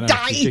know, it's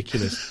die.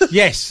 ridiculous.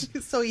 Yes.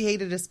 So he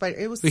hated a spider.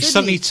 It was He Sydney.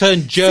 suddenly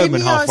turned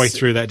German Sydney, halfway Aus-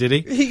 through that, did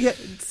he? Yeah,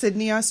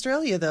 Sydney,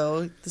 Australia,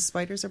 though. The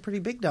spiders are pretty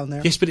big down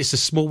there. Yes, but it's the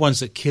small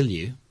ones that kill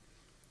you.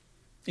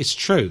 It's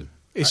true.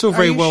 It's all Are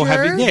very you well sure?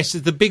 having. Yes,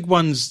 the big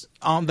ones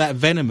aren't that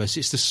venomous.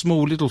 It's the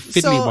small little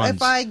fiddly So ones.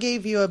 if I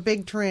gave you a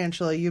big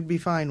tarantula, you'd be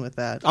fine with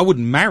that. I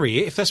wouldn't marry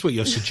it if that's what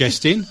you're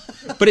suggesting.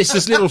 But it's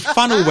those little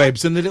funnel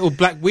webs and the little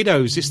black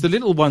widows. It's the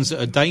little ones that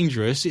are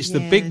dangerous. It's the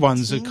Yeah, big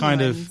ones that teeny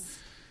kind ones.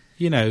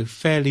 of,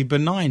 fairly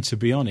benign, to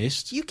be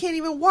honest. You can't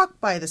even walk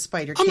by the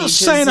spider I'm not cages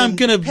saying I'm in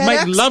going to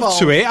Pet make love Expo.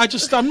 to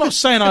it. I'm not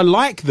saying I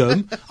like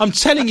them. I'm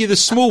telling you the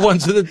small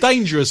ones are the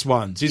dangerous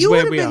ones. Is You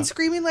where would we have been are.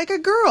 screaming like a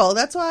girl.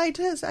 That's why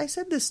I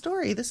said this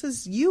story. This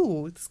is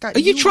you. It's got Are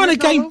you trying to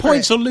written all gain over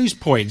points it. or lose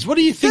points? What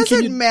are you thinking?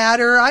 Doesn't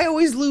matter. I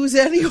always lose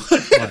anyway.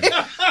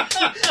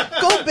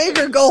 Go big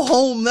or go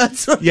home.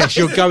 That's what Yes,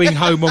 you're going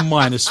home on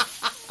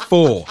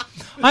 -4.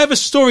 I have a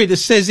story that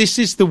says this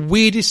is the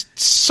weirdest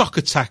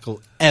soccer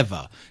tackle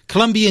ever.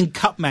 Colombian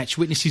Cup match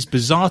witnesses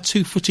bizarre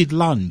two-footed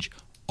lunge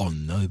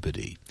on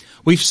nobody.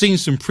 We've seen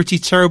some pretty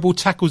terrible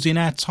tackles in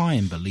our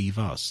time, believe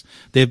us.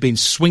 There have been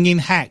swinging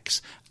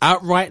hacks,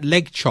 outright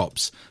leg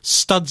chops,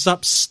 studs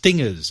up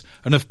stingers,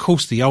 and of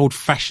course the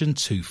old-fashioned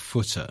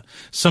two-footer.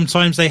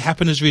 Sometimes they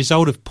happen as a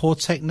result of poor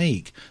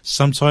technique.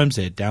 Sometimes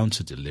they're down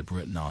to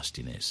deliberate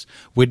nastiness.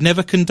 We'd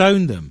never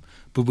condone them,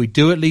 but we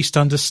do at least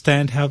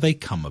understand how they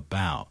come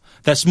about.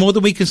 That's more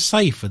than we can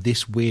say for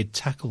this weird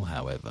tackle,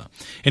 however.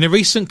 In a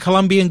recent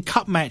Colombian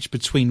Cup match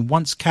between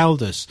Once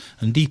Caldas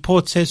and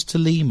Deportes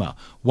Tolima,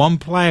 one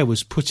player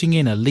was putting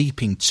in a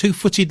leaping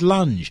two-footed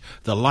lunge,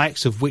 the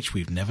likes of which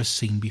we've never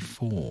seen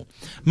before.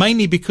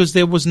 Mainly because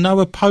there was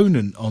no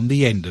opponent on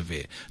the end of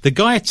it. The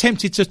guy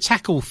attempted to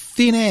tackle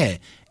thin air,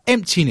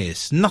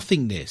 emptiness,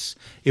 nothingness.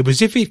 It was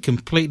as if he'd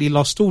completely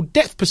lost all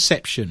depth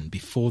perception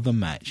before the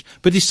match,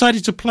 but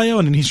decided to play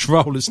on in his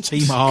role as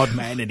team hard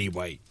man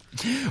anyway.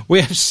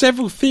 We have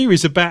several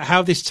theories about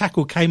how this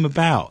tackle came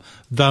about,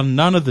 though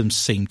none of them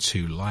seem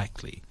too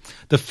likely.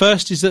 The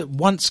first is that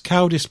Once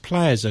Caldas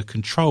players are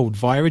controlled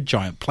via a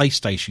giant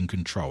PlayStation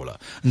controller,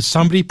 and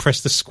somebody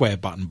pressed the square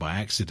button by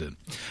accident.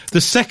 The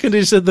second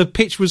is that the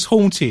pitch was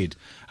haunted,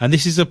 and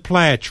this is a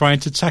player trying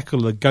to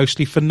tackle a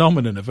ghostly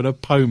phenomenon of an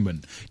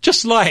opponent,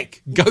 just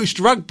like Ghost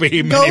Rugby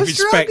in many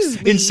respects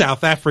in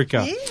South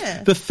Africa.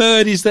 Yeah. The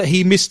third is that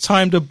he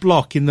mistimed a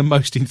block in the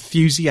most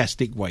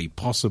enthusiastic way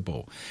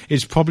possible.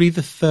 It's probably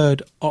the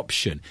third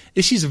option.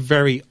 This is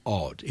very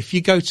odd. If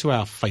you go to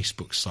our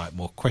Facebook site,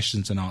 More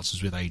Questions and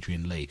Answers with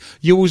Adrian Lee,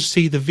 you will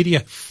see the video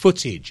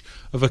footage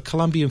of a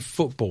Colombian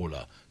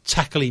footballer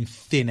tackling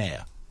thin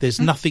air. There's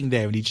nothing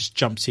there, and he just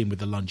jumps in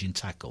with a lunging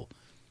tackle.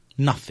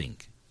 Nothing.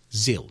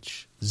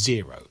 Zilch.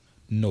 Zero.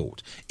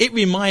 Naught. It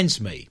reminds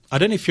me, I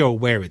don't know if you're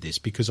aware of this,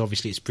 because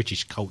obviously it's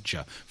British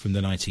culture from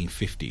the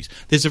 1950s.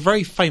 There's a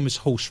very famous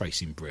horse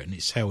race in Britain.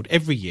 It's held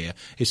every year.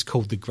 It's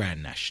called the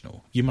Grand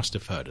National. You must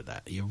have heard of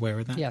that. Are you aware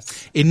of that?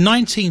 Yes. In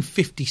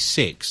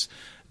 1956,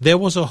 there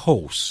was a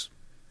horse,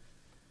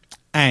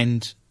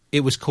 and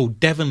it was called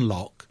Devon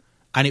Lock,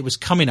 and it was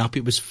coming up.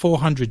 It was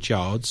 400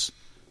 yards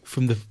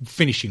from the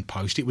finishing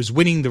post. It was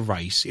winning the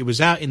race. It was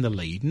out in the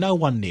lead, no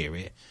one near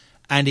it,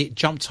 and it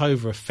jumped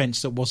over a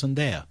fence that wasn't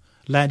there,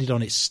 landed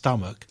on its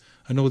stomach,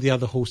 and all the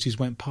other horses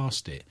went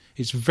past it.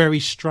 It's very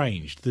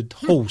strange. The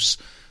horse,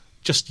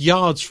 just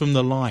yards from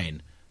the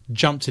line,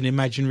 jumped an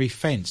imaginary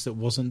fence that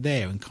wasn't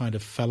there and kind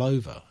of fell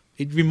over.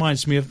 It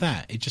reminds me of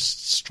that. It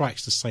just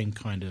strikes the same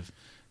kind of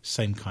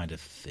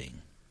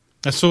thing.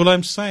 That's all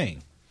I'm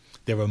saying.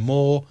 There are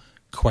more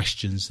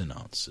questions than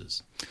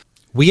answers.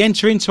 We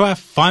enter into our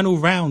final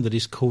round that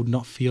is called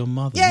Not For Your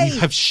Mother. Yay! You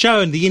have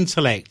shown the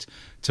intellect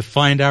to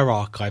find our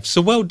archive.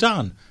 So well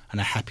done. And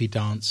a happy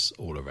dance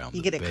all around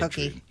You the get a bedroom.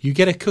 cookie. You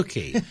get a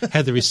cookie.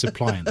 Heather is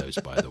supplying those,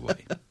 by the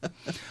way.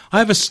 I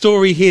have a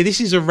story here.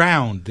 This is a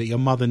round that your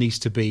mother needs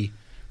to be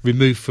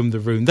removed from the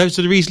room. Those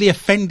that are easily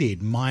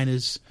offended,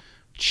 minors,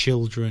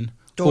 children,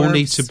 all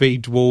need to be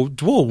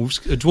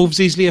dwarves. Are dwarves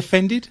easily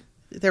offended?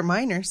 They're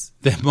minors.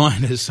 They're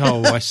minors.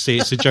 Oh, I see.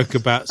 It's a joke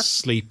about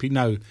Sleeping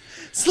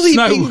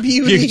Sleeping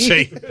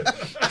Beauty.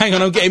 Hang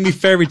on, I'm getting me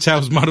fairy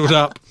tales muddled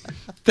up.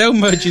 They'll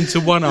merge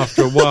into one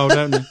after a while,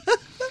 don't they?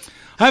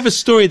 I have a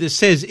story that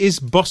says, is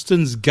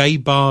Boston's gay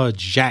bar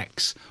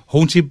Jack's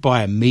haunted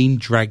by a mean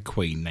drag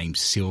queen named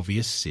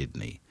Sylvia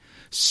Sidney?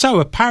 So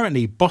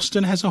apparently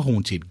Boston has a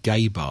haunted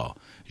gay bar,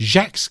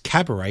 Jack's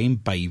Cabaret in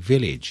Bay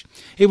Village.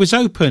 It was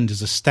opened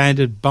as a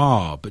standard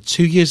bar, but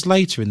 2 years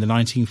later in the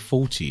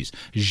 1940s,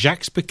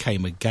 Jack's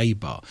became a gay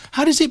bar.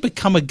 How does it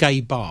become a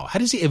gay bar? How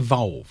does it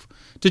evolve?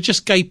 Do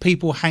just gay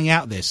people hang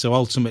out there so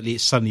ultimately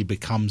it suddenly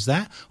becomes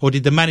that? Or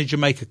did the manager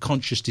make a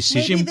conscious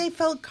decision? Maybe they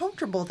felt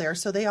comfortable there,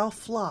 so they all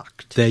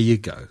flocked. There you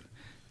go.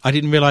 I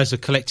didn't realise a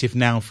collective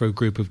noun for a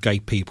group of gay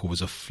people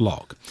was a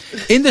flock.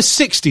 In the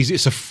 60s,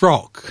 it's a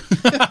frock.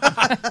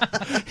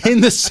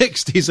 In the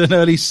 60s and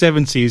early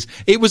 70s,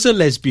 it was a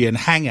lesbian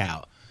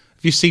hangout.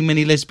 Have you seen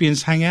many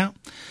lesbians hang out?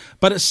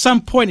 But at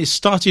some point, it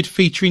started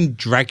featuring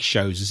drag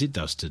shows as it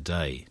does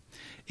today.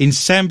 In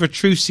Sam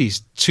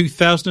Bertrucci's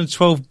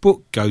 2012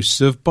 book,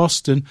 Ghosts of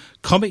Boston,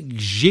 comic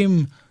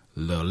Jim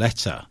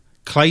Loletta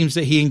claims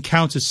that he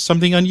encountered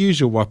something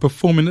unusual while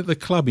performing at the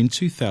club in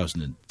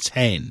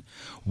 2010.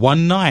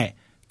 One night,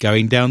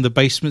 going down the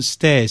basement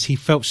stairs, he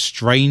felt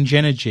strange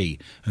energy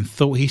and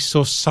thought he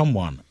saw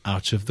someone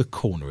out of the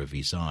corner of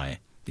his eye.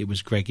 It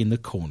was Greg in the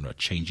corner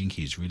changing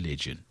his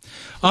religion.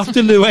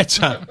 After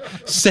Luetta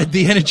said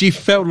the energy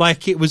felt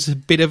like it was a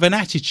bit of an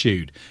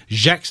attitude,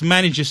 Jacques'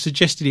 manager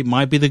suggested it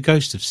might be the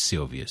ghost of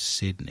Sylvia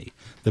Sidney,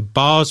 the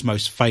bar's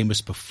most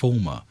famous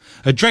performer,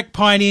 a drag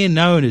pioneer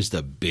known as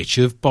the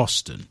Bitch of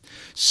Boston.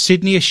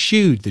 Sidney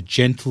eschewed the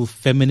gentle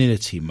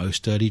femininity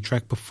most early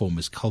drag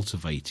performers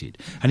cultivated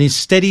and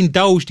instead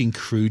indulged in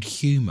crude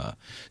humour.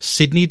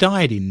 Sidney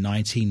died in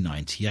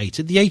 1998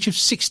 at the age of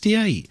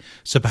 68,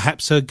 so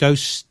perhaps her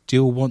ghost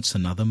still wants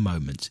another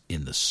moment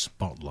in the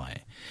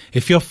spotlight.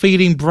 If you're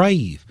feeling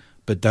brave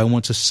but don't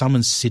want to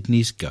summon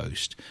Sidney's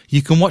ghost,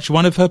 you can watch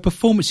one of her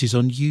performances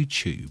on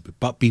YouTube,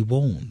 but be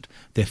warned,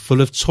 they're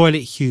full of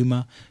toilet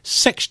humour,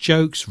 sex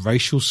jokes,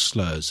 racial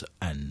slurs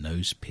and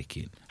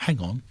nose-picking. Hang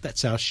on,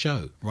 that's our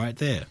show right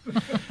there.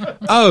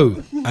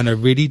 Oh, and a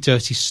really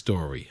dirty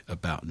story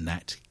about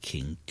Nat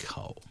King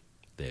Cole.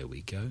 There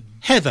we go.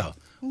 Heather,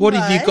 what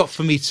have you got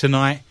for me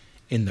tonight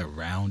in the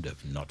round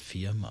of Not For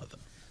Your Mother?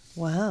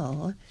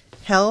 Well,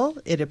 hell,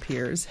 it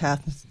appears,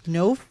 hath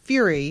no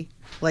fury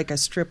like a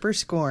stripper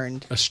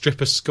scorned. A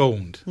stripper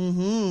scorned.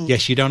 Mm-hmm.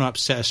 Yes, you don't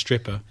upset a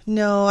stripper.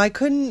 No, I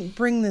couldn't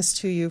bring this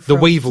to you The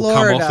from weave will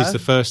Florida. come off is the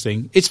first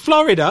thing. It's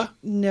Florida.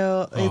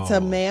 No, it's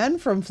a man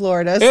from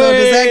Florida. So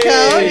Hey! does that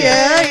count?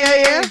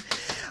 Yeah.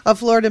 A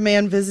Florida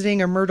man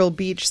visiting a Myrtle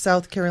Beach,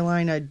 South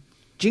Carolina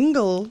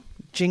jiggle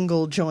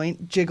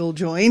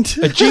joint.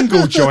 A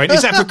jingle joint.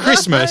 Is that for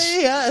Christmas?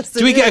 Yes.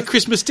 Do we get a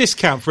Christmas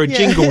discount for a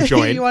jingle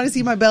joint? You want to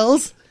see my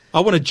bells?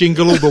 I want to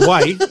jingle all the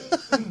way.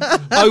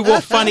 Oh,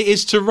 what fun it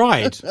is to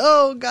ride.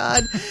 Oh,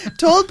 God.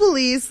 Told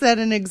police that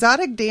an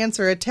exotic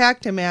dancer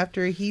attacked him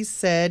after he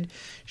said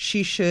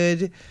she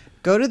should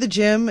go to the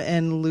gym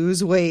and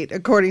lose weight,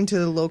 according to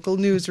the local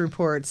news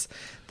reports.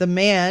 The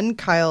man,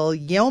 Kyle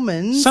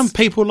Yeomans, Some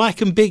people like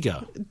them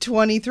bigger.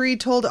 23,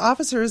 told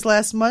officers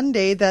last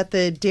Monday that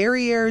the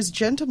Derrieres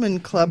Gentleman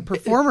Club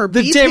performer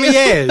The beat him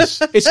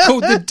Derrieres. It's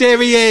called the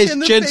Derrieres in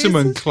the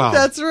Gentleman face. Club.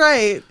 That's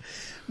right.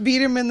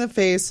 Beat him in the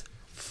face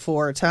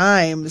 4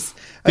 times.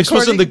 This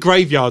wasn't the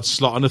graveyard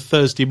slot on a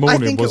Thursday I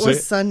morning, think was it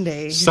was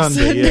Sunday.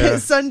 Sunday, yeah.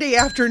 Sunday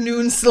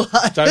afternoon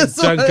slot. Don't is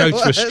what go it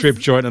to a was. strip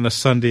joint on a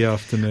Sunday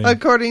afternoon.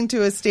 According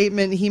to a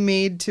statement he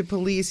made to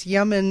police,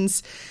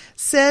 Yeomans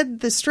said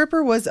the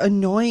stripper was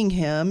annoying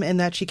him and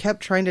that she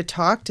kept trying to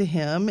talk to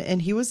him,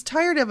 and he was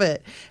tired of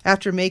it.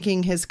 After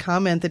making his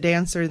comment, the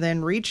dancer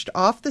then reached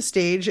off the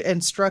stage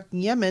and struck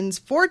Yeomans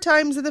 4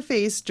 times in the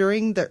face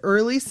during the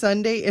early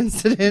Sunday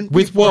incident.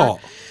 With what?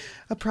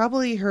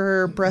 Probably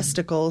her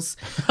breasticles.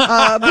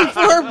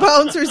 Before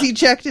bouncers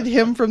ejected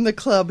him from the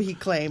club, he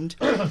claimed.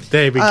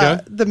 There we go.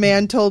 The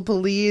man told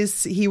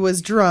police he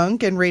was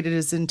drunk and rated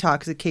his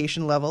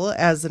intoxication level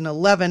as an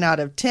 11 out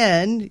of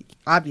 10.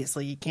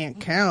 Obviously, you can't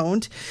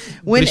count.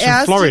 When he's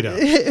from Florida.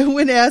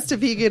 When asked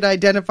if he could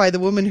identify the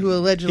woman who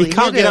allegedly He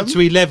can't hit get him, up to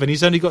 11.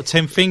 He's only got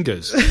 10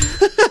 fingers.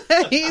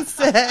 he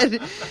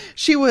said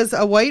she was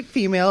a white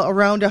female,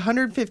 around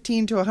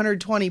 115 to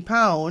 120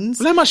 pounds.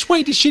 Well, how much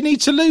weight did she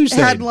need to lose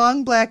Had then?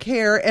 long black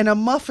hair and a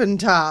muffin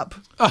top.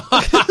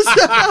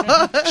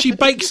 She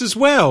bakes as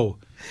well.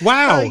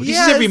 Wow. This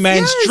is every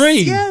man's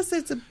dream. Yes,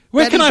 it's a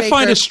Where Betty can I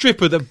find Baker. a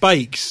stripper that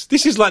bakes?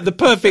 This is like the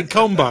perfect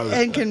combo.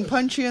 And can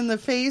punch you in the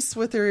face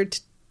with her No,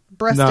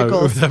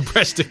 breasticles. the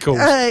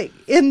breasticles.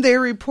 In their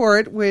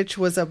report, which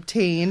was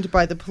obtained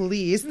by the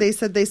police, they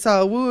said they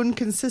saw a wound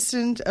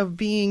consistent of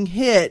being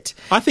hit.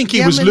 I think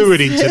he was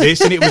lured into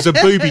this and it was a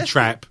booby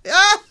trap.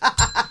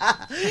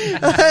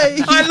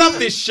 I love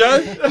this show.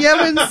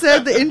 Yemen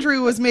said the injury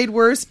was made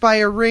worse by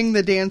a ring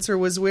the dancer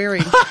was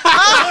wearing.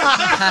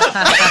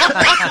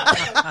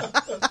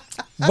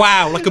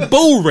 Wow, like a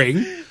ball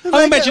ring.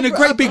 I imagine a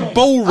great big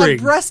ball ring.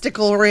 A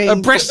breasticle ring. A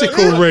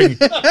breasticle ring.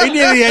 He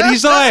nearly had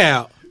his eye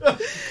out.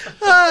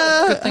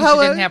 Good thing she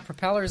didn't have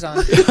propellers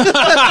on.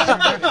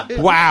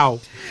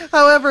 Wow.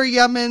 However,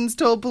 Yeomans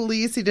told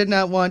police he did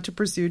not want to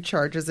pursue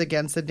charges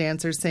against the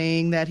dancer,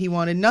 saying that he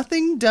wanted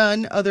nothing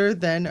done other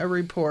than a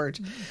report.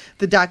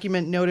 The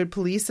document noted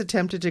police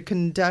attempted to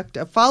conduct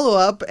a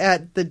follow-up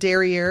at the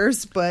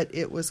Derrieres, but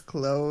it was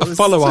closed. A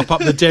follow-up up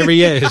the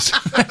Derrieres.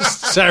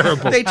 That's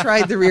terrible. They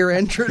tried the rear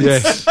entrance.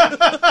 Yes.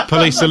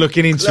 Police are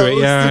looking into it.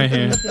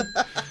 Yeah,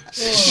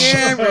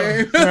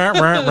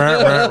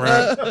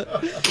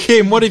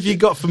 Kim, what have you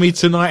got for me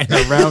tonight in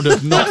a round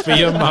of Not For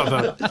Your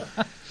Mother?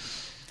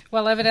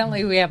 Well,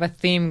 evidently we have a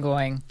theme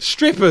going.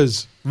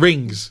 Strippers.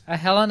 Rings. A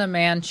Helena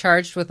man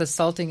charged with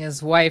assaulting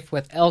his wife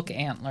with elk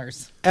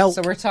antlers. Elk.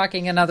 So we're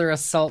talking another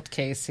assault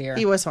case here.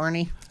 He was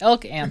horny.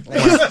 Elk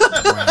antlers.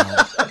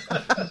 Wow.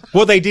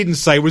 What they didn't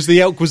say was the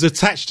elk was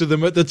attached to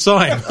them at the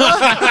time.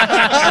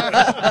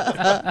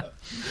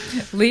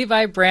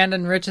 Levi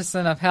Brandon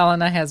Richardson of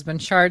Helena has been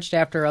charged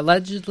after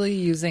allegedly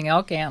using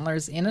elk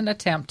antlers in an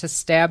attempt to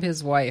stab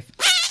his wife.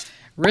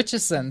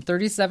 Richardson,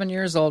 37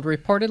 years old,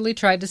 reportedly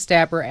tried to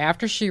stab her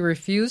after she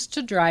refused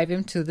to drive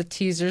him to the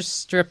Teasers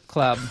strip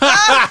club.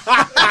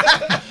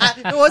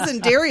 It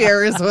wasn't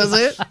Derrieres, was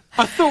it?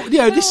 I thought,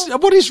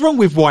 what is wrong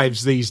with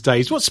wives these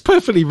days? What's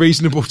perfectly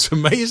reasonable to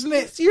me, isn't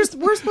it?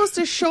 We're supposed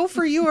to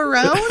chauffeur you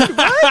around?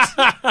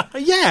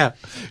 What? Yeah.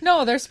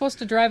 No, they're supposed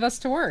to drive us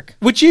to work.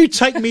 Would you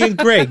take me and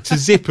Greg to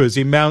Zippers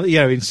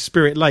in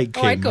Spirit Lake?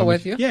 Oh, I'd Kim? go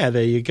with you. Yeah,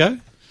 there you go.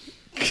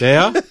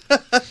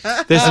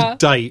 There's a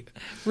date.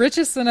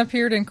 Richardson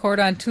appeared in court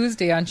on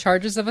Tuesday on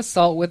charges of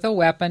assault with a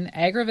weapon,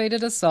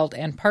 aggravated assault,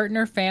 and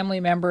partner family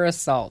member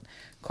assault.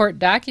 Court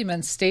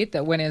documents state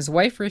that when his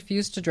wife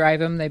refused to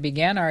drive him, they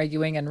began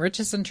arguing, and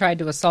Richardson tried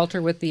to assault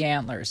her with the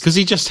antlers. Because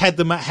he just had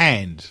them at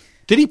hand.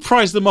 Did he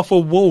prize them off a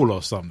wall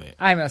or something?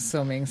 I'm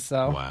assuming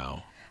so.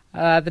 Wow.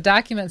 The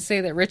documents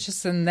say that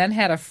Richardson then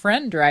had a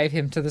friend drive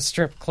him to the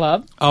strip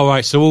club. All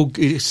right, so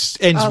it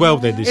ends well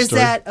then, this Is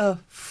story. that a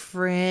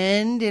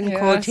friend in Yes,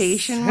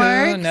 quotation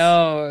marks? Who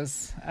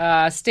knows?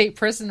 State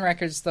prison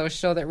records, though,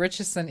 show that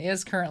Richardson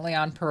is currently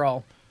on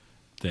parole.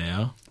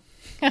 There.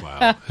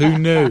 Wow. Who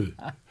knew?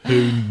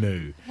 Who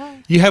knew?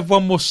 You have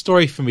one more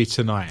story for me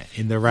tonight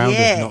in the round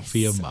of Not For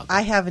Your Mother.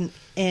 I have an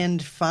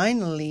and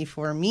finally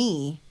for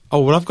me Oh,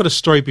 well, I've got a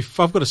story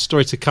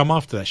to come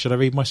after that. Should I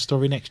read my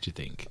story next, do you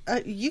think?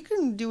 You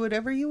can do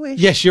whatever you wish.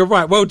 Yes, you're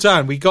right. Well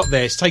done. We got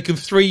there. It's taken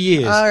 3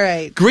 years. All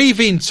right.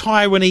 Grieving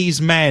Taiwanese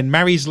man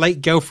marries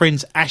late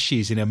girlfriend's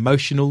ashes in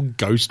emotional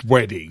ghost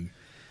wedding.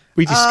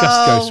 We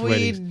discussed ghost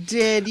weddings. We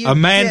did. A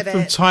man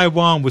from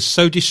Taiwan was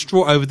so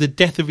distraught over the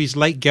death of his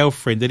late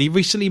girlfriend that he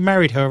recently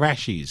married her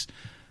ashes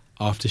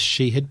after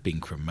she had been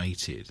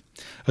cremated.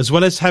 As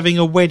well as having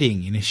a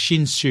wedding in a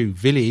Shinshu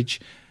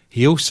village,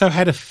 he also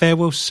had a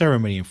farewell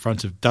ceremony in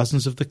front of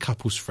dozens of the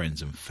couple's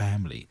friends and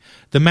family.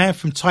 The man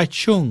from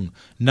Taichung,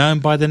 known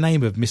by the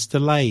name of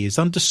Mr. Lei, is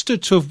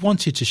understood to have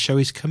wanted to show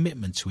his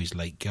commitment to his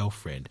late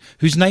girlfriend,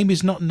 whose name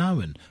is not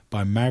known,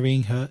 by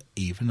marrying her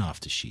even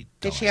after she died.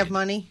 Did she have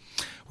money?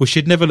 Well,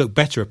 she'd never looked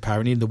better,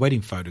 apparently, in the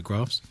wedding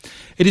photographs.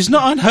 It is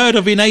not unheard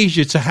of in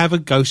Asia to have a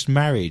ghost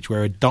marriage,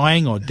 where a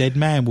dying or dead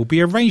man will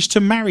be arranged to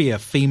marry a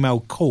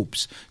female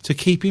corpse to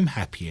keep him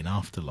happy in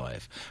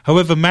afterlife.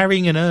 However,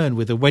 marrying an urn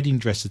with a wedding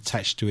dress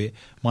attached to it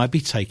might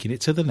be taking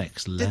it to the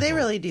next level. Did they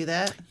really do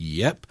that?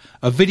 Yep.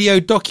 A video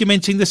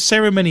documenting the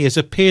ceremony has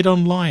appeared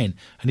online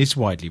and is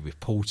widely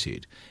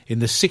reported. In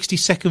the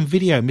 60-second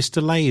video,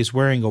 Mr. Lei is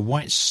wearing a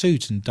white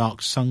suit and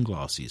dark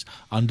sunglasses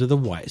under the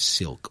white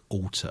silk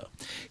altar.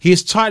 He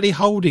is tightly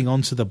holding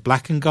onto the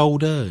black and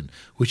gold urn,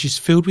 which is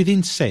filled with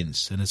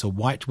incense and has a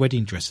white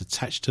wedding dress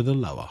attached to the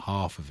lower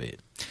half of it.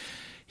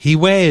 He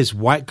wears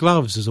white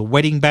gloves as a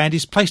wedding band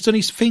is placed on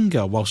his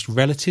finger whilst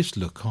relatives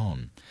look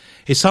on.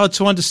 It's hard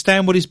to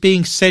understand what is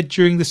being said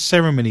during the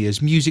ceremony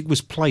as music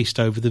was placed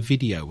over the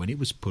video when it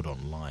was put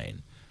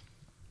online.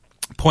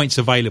 Points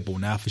available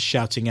now for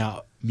shouting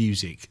out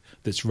music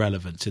that's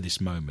relevant to this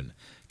moment.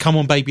 Come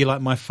on, baby,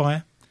 like my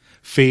fire.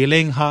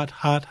 Feeling hot,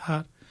 hot,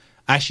 hot.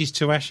 Ashes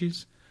to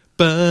ashes.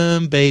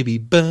 Burn, baby,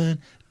 burn.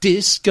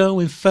 Disco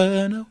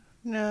Inferno.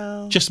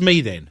 No. Just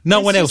me then. No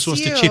It's one else just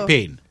wants to you. chip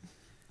in.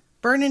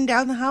 Burning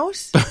down the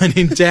house?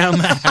 Burning down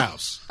the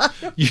house.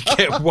 You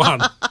get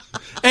one.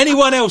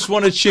 Anyone else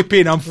want to chip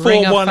in? I'm 4-1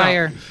 Ring of up.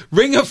 fire.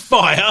 Ring of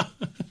fire.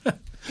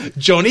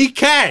 Johnny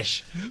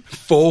Cash.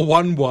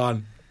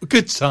 4-1-1.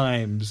 Good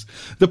times.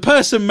 The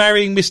person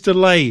marrying Mr.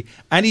 Lei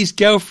and his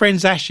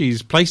girlfriend's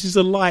ashes places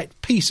a light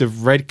piece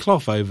of red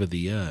cloth over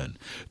the urn.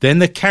 Then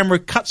the camera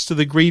cuts to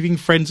the grieving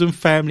friends and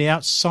family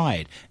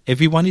outside.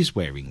 Everyone is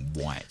wearing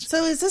white.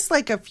 So is this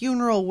like a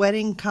funeral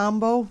wedding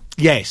combo?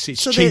 Yes,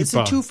 it's So cheaper. it's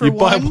a 2 for you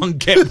buy 1? one,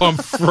 get one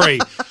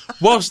free.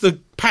 Whilst the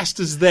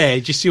pasta's there,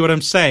 do you see what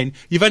I'm saying?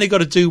 You've only got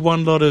to do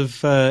one lot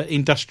of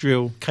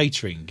industrial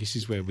catering. This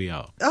is where we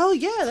are. Oh,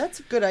 yeah,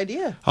 that's a good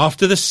idea.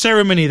 After the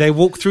ceremony, they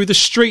walk through the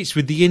streets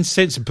with the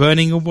incense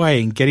burning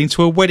away and get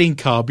into a wedding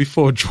car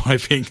before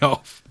driving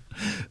off.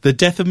 The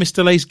death of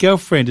Mr. Lei's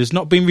girlfriend has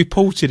not been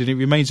reported and it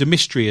remains a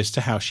mystery as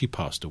to how she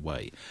passed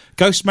away.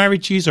 Ghost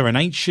marriages are an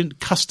ancient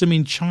custom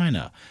in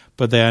China,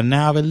 but they are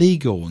now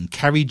illegal and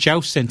carry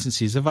jail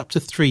sentences of up to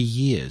 3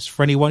 years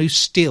for anyone who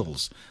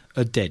steals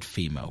a dead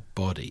female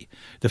body.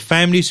 The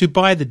families who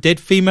buy the dead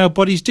female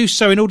bodies do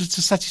so in order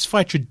to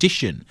satisfy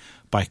tradition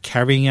by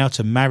carrying out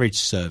a marriage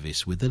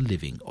service with a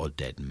living or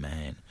dead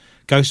man.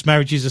 Ghost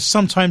marriages are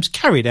sometimes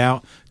carried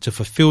out to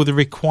fulfill the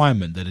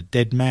requirement that a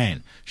dead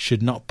man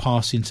should not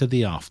pass into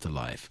the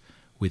afterlife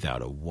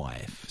without a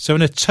wife. So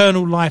an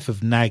eternal life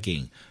of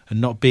nagging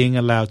and not being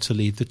allowed to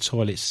leave the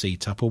toilet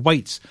seat up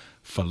awaits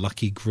for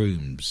lucky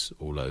grooms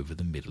all over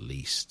the Middle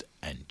East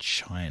and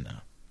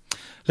China.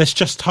 Let's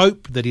just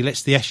hope that he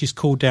lets the ashes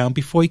cool down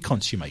before he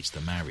consummates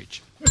the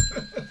marriage.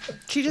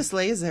 She just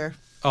lays there.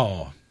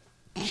 Oh,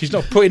 she's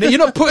not putting. You're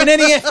not putting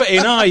any effort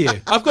in, are you?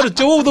 I've got to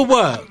do all the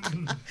work.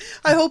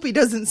 I hope he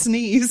doesn't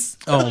sneeze.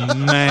 Oh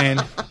man,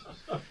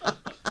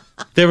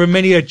 there are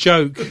many a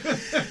joke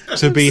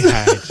to be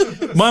had.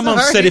 My mum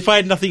said if I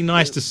had nothing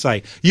nice to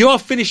say, you are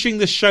finishing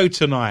the show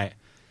tonight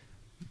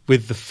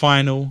with the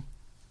final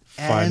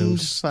And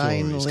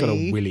story. It's got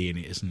a willy in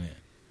it, isn't it?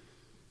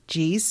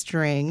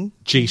 G-string.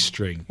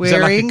 G-string.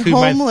 Wearing Is that like a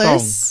Kumad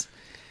homeless.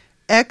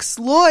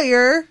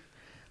 Ex-lawyer.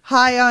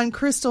 High on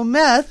crystal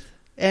meth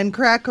and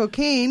crack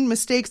cocaine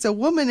mistakes a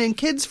woman and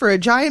kids for a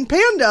giant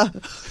panda.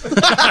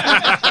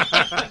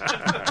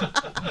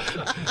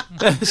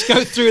 Let's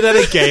go through that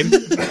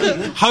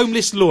again.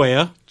 Homeless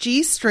lawyer.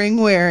 G-string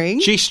wearing.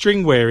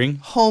 G-string wearing.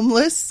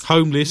 Homeless.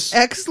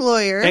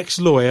 Ex-lawyer.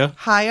 Ex-lawyer.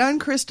 High on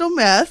crystal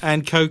meth.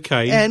 And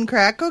cocaine. And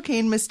crack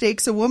cocaine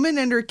mistakes a woman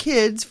and her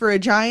kids for a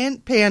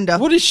giant panda.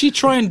 What does she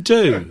try and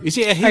do? Is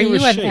it a he Are or you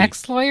a an she?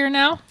 ex-lawyer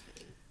now?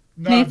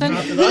 No, Nathan?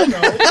 not that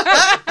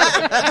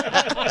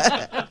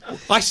I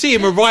know. I see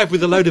him arrive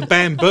with a load of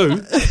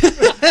bamboo.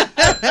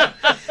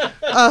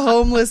 A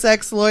homeless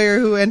ex-lawyer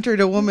who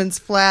entered a woman's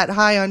flat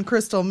high on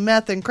crystal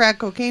meth and crack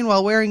cocaine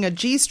while wearing a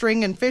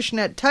G-string and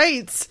fishnet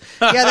tights.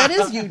 Yeah, that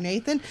is you,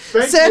 Nathan.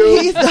 Said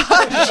he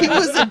thought she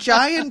was a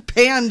giant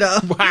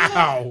panda.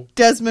 Wow.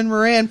 Desmond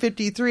Moran,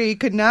 53,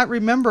 could not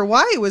remember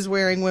why he was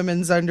wearing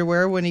women's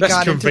underwear when he That's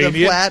got into the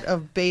convenient. flat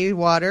of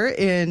Baywater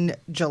in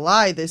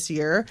July this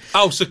year.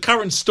 Oh, so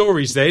current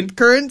stories then.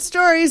 Current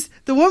stories.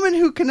 The woman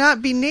who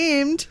cannot be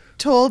named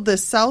told the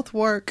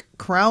Southwark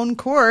Crown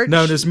Court,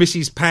 known as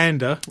Mrs.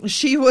 Panda,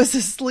 she was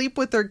asleep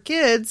with her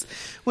kids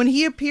when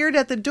he appeared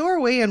at the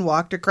doorway and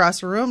walked across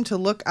the room to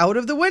look out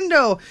of the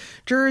window.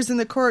 Jurors in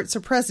the court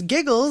suppressed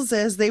giggles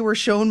as they were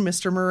shown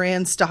Mr.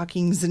 Moran's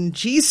stockings and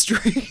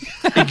G-string.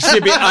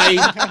 Exhibit A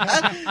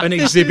and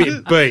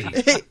Exhibit B.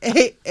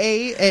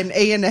 A and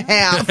A and a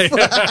half.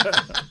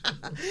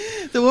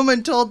 The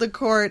woman told the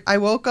court, I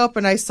woke up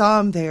and I saw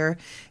him there.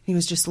 He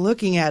was just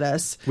looking at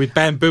us. With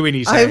bamboo in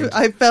his hand.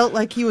 I felt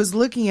like he was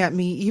looking at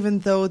me even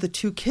though the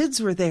 2 kids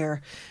were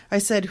there. I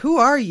said, who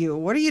are you?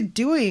 What are you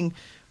doing?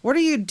 What are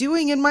you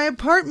doing in my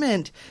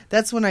apartment?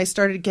 That's when I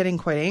started getting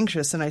quite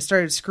anxious and I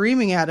started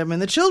screaming at him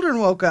and the children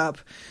woke up.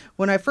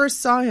 When I first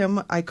saw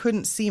him, I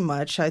couldn't see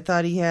much. I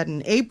thought he had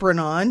an apron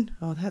on.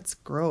 Oh, that's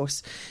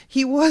gross.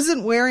 He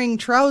wasn't wearing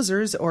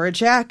trousers or a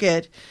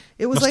jacket.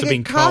 It was like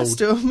a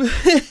costume.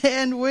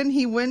 And when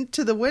he went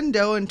to the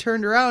window and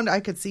turned around, I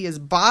could see his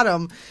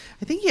bottom.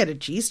 I think he had a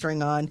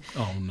G-string on.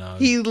 Oh, no.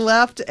 He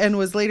left and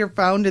was later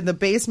found in the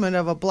basement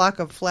of a block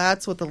of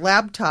flats with a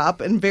laptop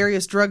and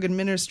various drug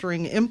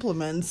administering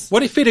implements.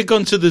 What if he'd have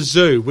gone to the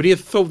zoo? Would he have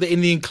thought that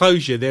in the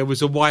enclosure there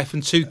was a wife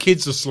and 2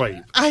 kids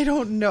asleep? I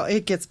don't know.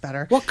 It gets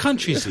better. What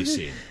country is this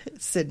in?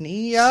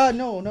 Sydney.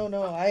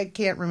 No. I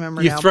can't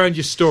remember now. You've thrown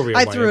your story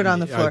away. I threw it on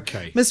the floor.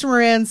 Okay. Mr.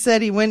 Moran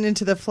said he went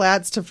into the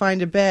flats to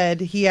find a bed.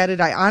 He added,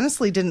 I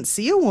honestly didn't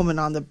see a woman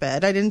on the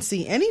bed. I didn't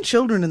see any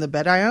children in the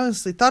bed. I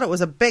honestly thought it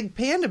was a big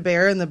panda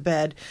bear in the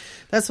bed.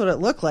 That's what it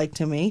looked like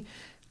to me.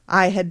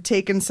 I had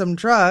taken some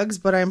drugs,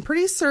 but I'm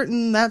pretty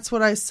certain that's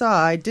what I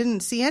saw. I didn't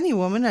see any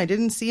woman. I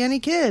didn't see any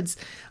kids.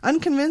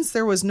 Unconvinced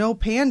there was no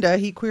panda,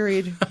 he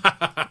queried,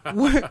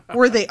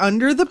 were they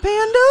under the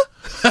panda?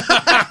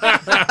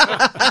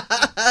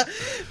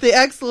 The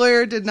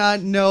ex-lawyer did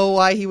not know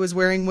why he was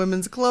wearing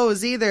women's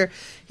clothes either.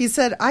 He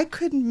said, I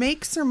could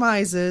make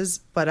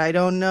surmises, but I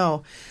don't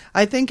know.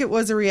 I think it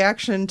was a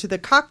reaction to the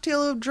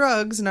cocktail of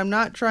drugs, and I'm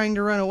not trying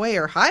to run away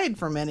or hide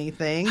from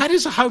anything. How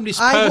does a homeless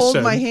person... I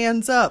hold my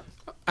hands up.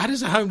 How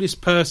does a homeless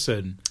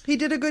person... He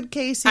did a good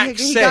case.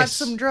 He got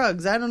some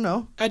drugs. I don't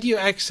know. How do you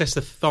access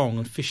a thong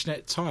and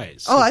fishnet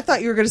ties? Oh, I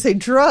thought you were going to say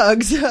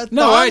drugs.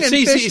 No, it's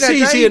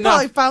easy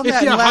enough. You probably found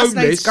that in last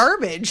night's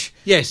garbage.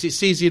 Yes,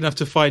 it's easy enough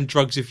to find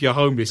drugs if you're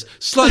homeless.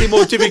 Slightly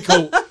more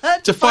difficult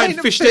to find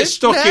fishnet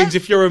stockings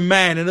if you're a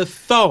man and a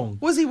thong.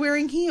 Was he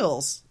wearing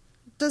heels?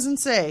 Doesn't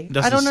say.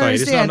 Doesn't I don't say.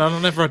 understand. I've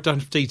never done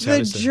detail.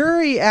 The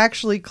jury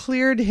actually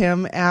cleared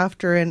him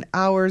after an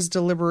hour's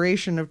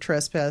deliberation of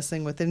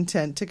trespassing with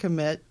intent to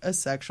commit a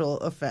sexual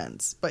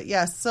offense. But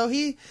yes, so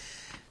he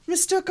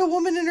mistook a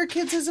woman and her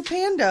kids as a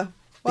panda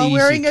while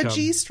wearing a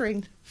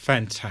G-string.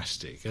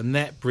 Fantastic. And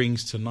that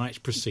brings tonight's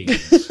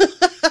proceedings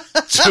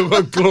to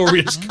a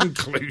glorious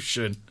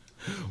conclusion.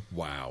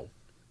 Wow.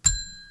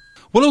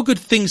 Well, all good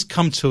things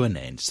come to an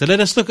end, so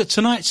let us look at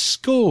tonight's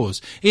scores.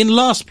 In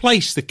last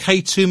place, the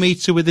K2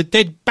 meter with a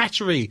dead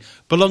battery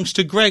belongs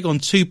to Greg on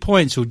 2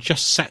 points, who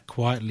just sat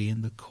quietly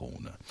in the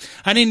corner.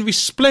 And in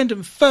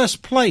resplendent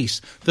first place,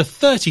 the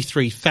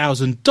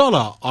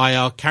 $33,000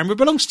 IR camera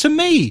belongs to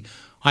me.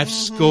 I've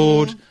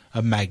scored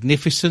a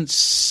magnificent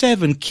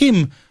 7.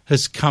 Kim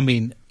has come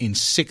in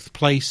 6th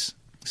place.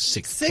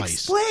 Sixth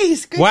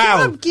place. Good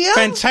job, Kim.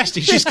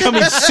 Fantastic. She's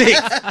coming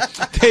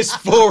 6th. There's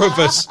 4 of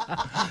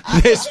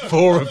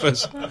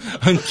us.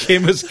 And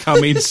Kim has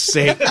come in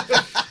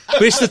 6th.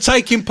 But it's the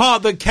taking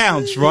part that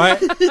counts, right?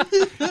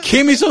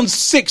 Kim is on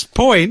 6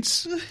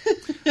 points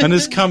and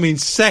has come in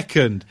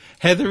 2nd.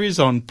 Heather is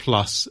on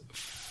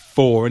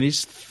 +4 and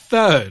is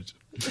 3rd.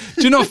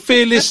 Do not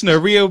fear, listener.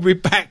 We'll be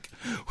back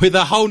with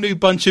a whole new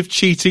bunch of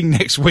cheating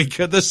next week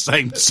at the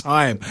same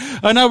time.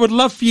 And I would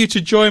love for you to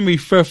join me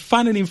for a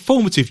fun and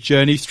informative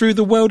journey through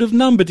the world of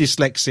number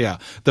dyslexia,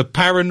 the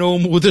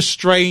paranormal, the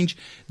strange,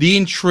 the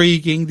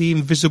intriguing, the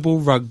invisible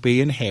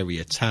rugby and hairy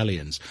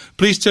Italians.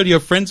 Please tell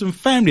your friends and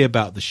family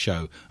about the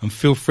show and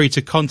feel free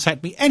to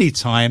contact me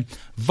anytime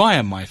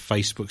via my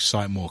Facebook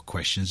site, More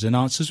Questions and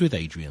Answers with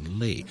Adrian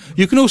Lee.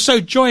 You can also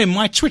join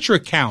my Twitter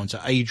account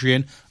at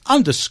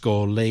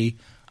Adrian_Lee_tips.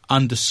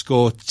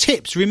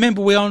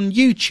 Remember, we're on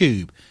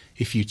YouTube.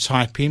 If you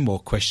type in More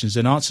Questions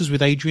and Answers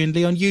with Adrian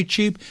Lee on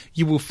YouTube,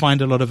 you will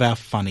find a lot of our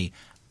funny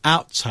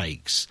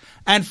outtakes.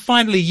 And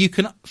finally, you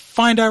can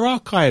find our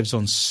archives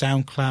on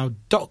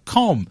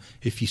soundcloud.com.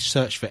 If you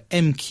search for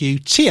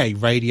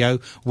MQTA Radio,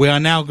 we are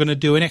now going to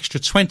do an extra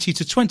 20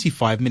 to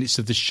 25 minutes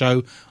of the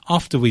show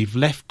after we've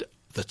left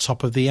the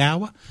top of the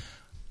hour,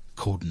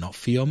 called Not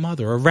For Your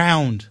Mother, a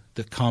round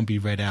that can't be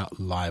read out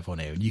live on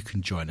air, and you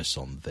can join us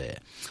on there.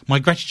 My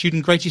gratitude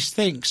and greatest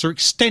thanks are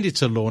extended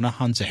to Lorna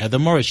Hunter, Heather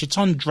Morris,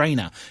 Shaton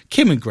Drainer,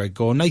 Kim and Greg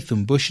Gore,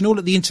 Nathan Bush, and all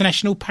at the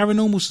International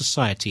Paranormal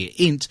Society at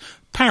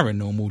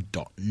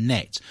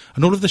intparanormal.net,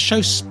 and all of the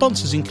show's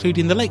sponsors,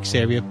 including the Lakes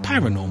Area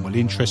Paranormal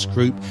Interest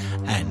Group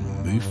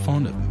and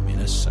MUFON of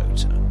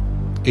Minnesota.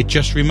 It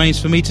just remains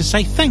for me to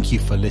say thank you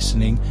for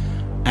listening,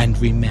 and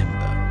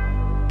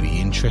remember, be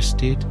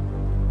interested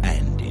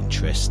and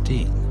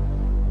interesting.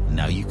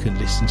 Now you can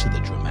listen to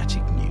the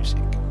dramatic music.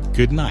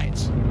 Good night.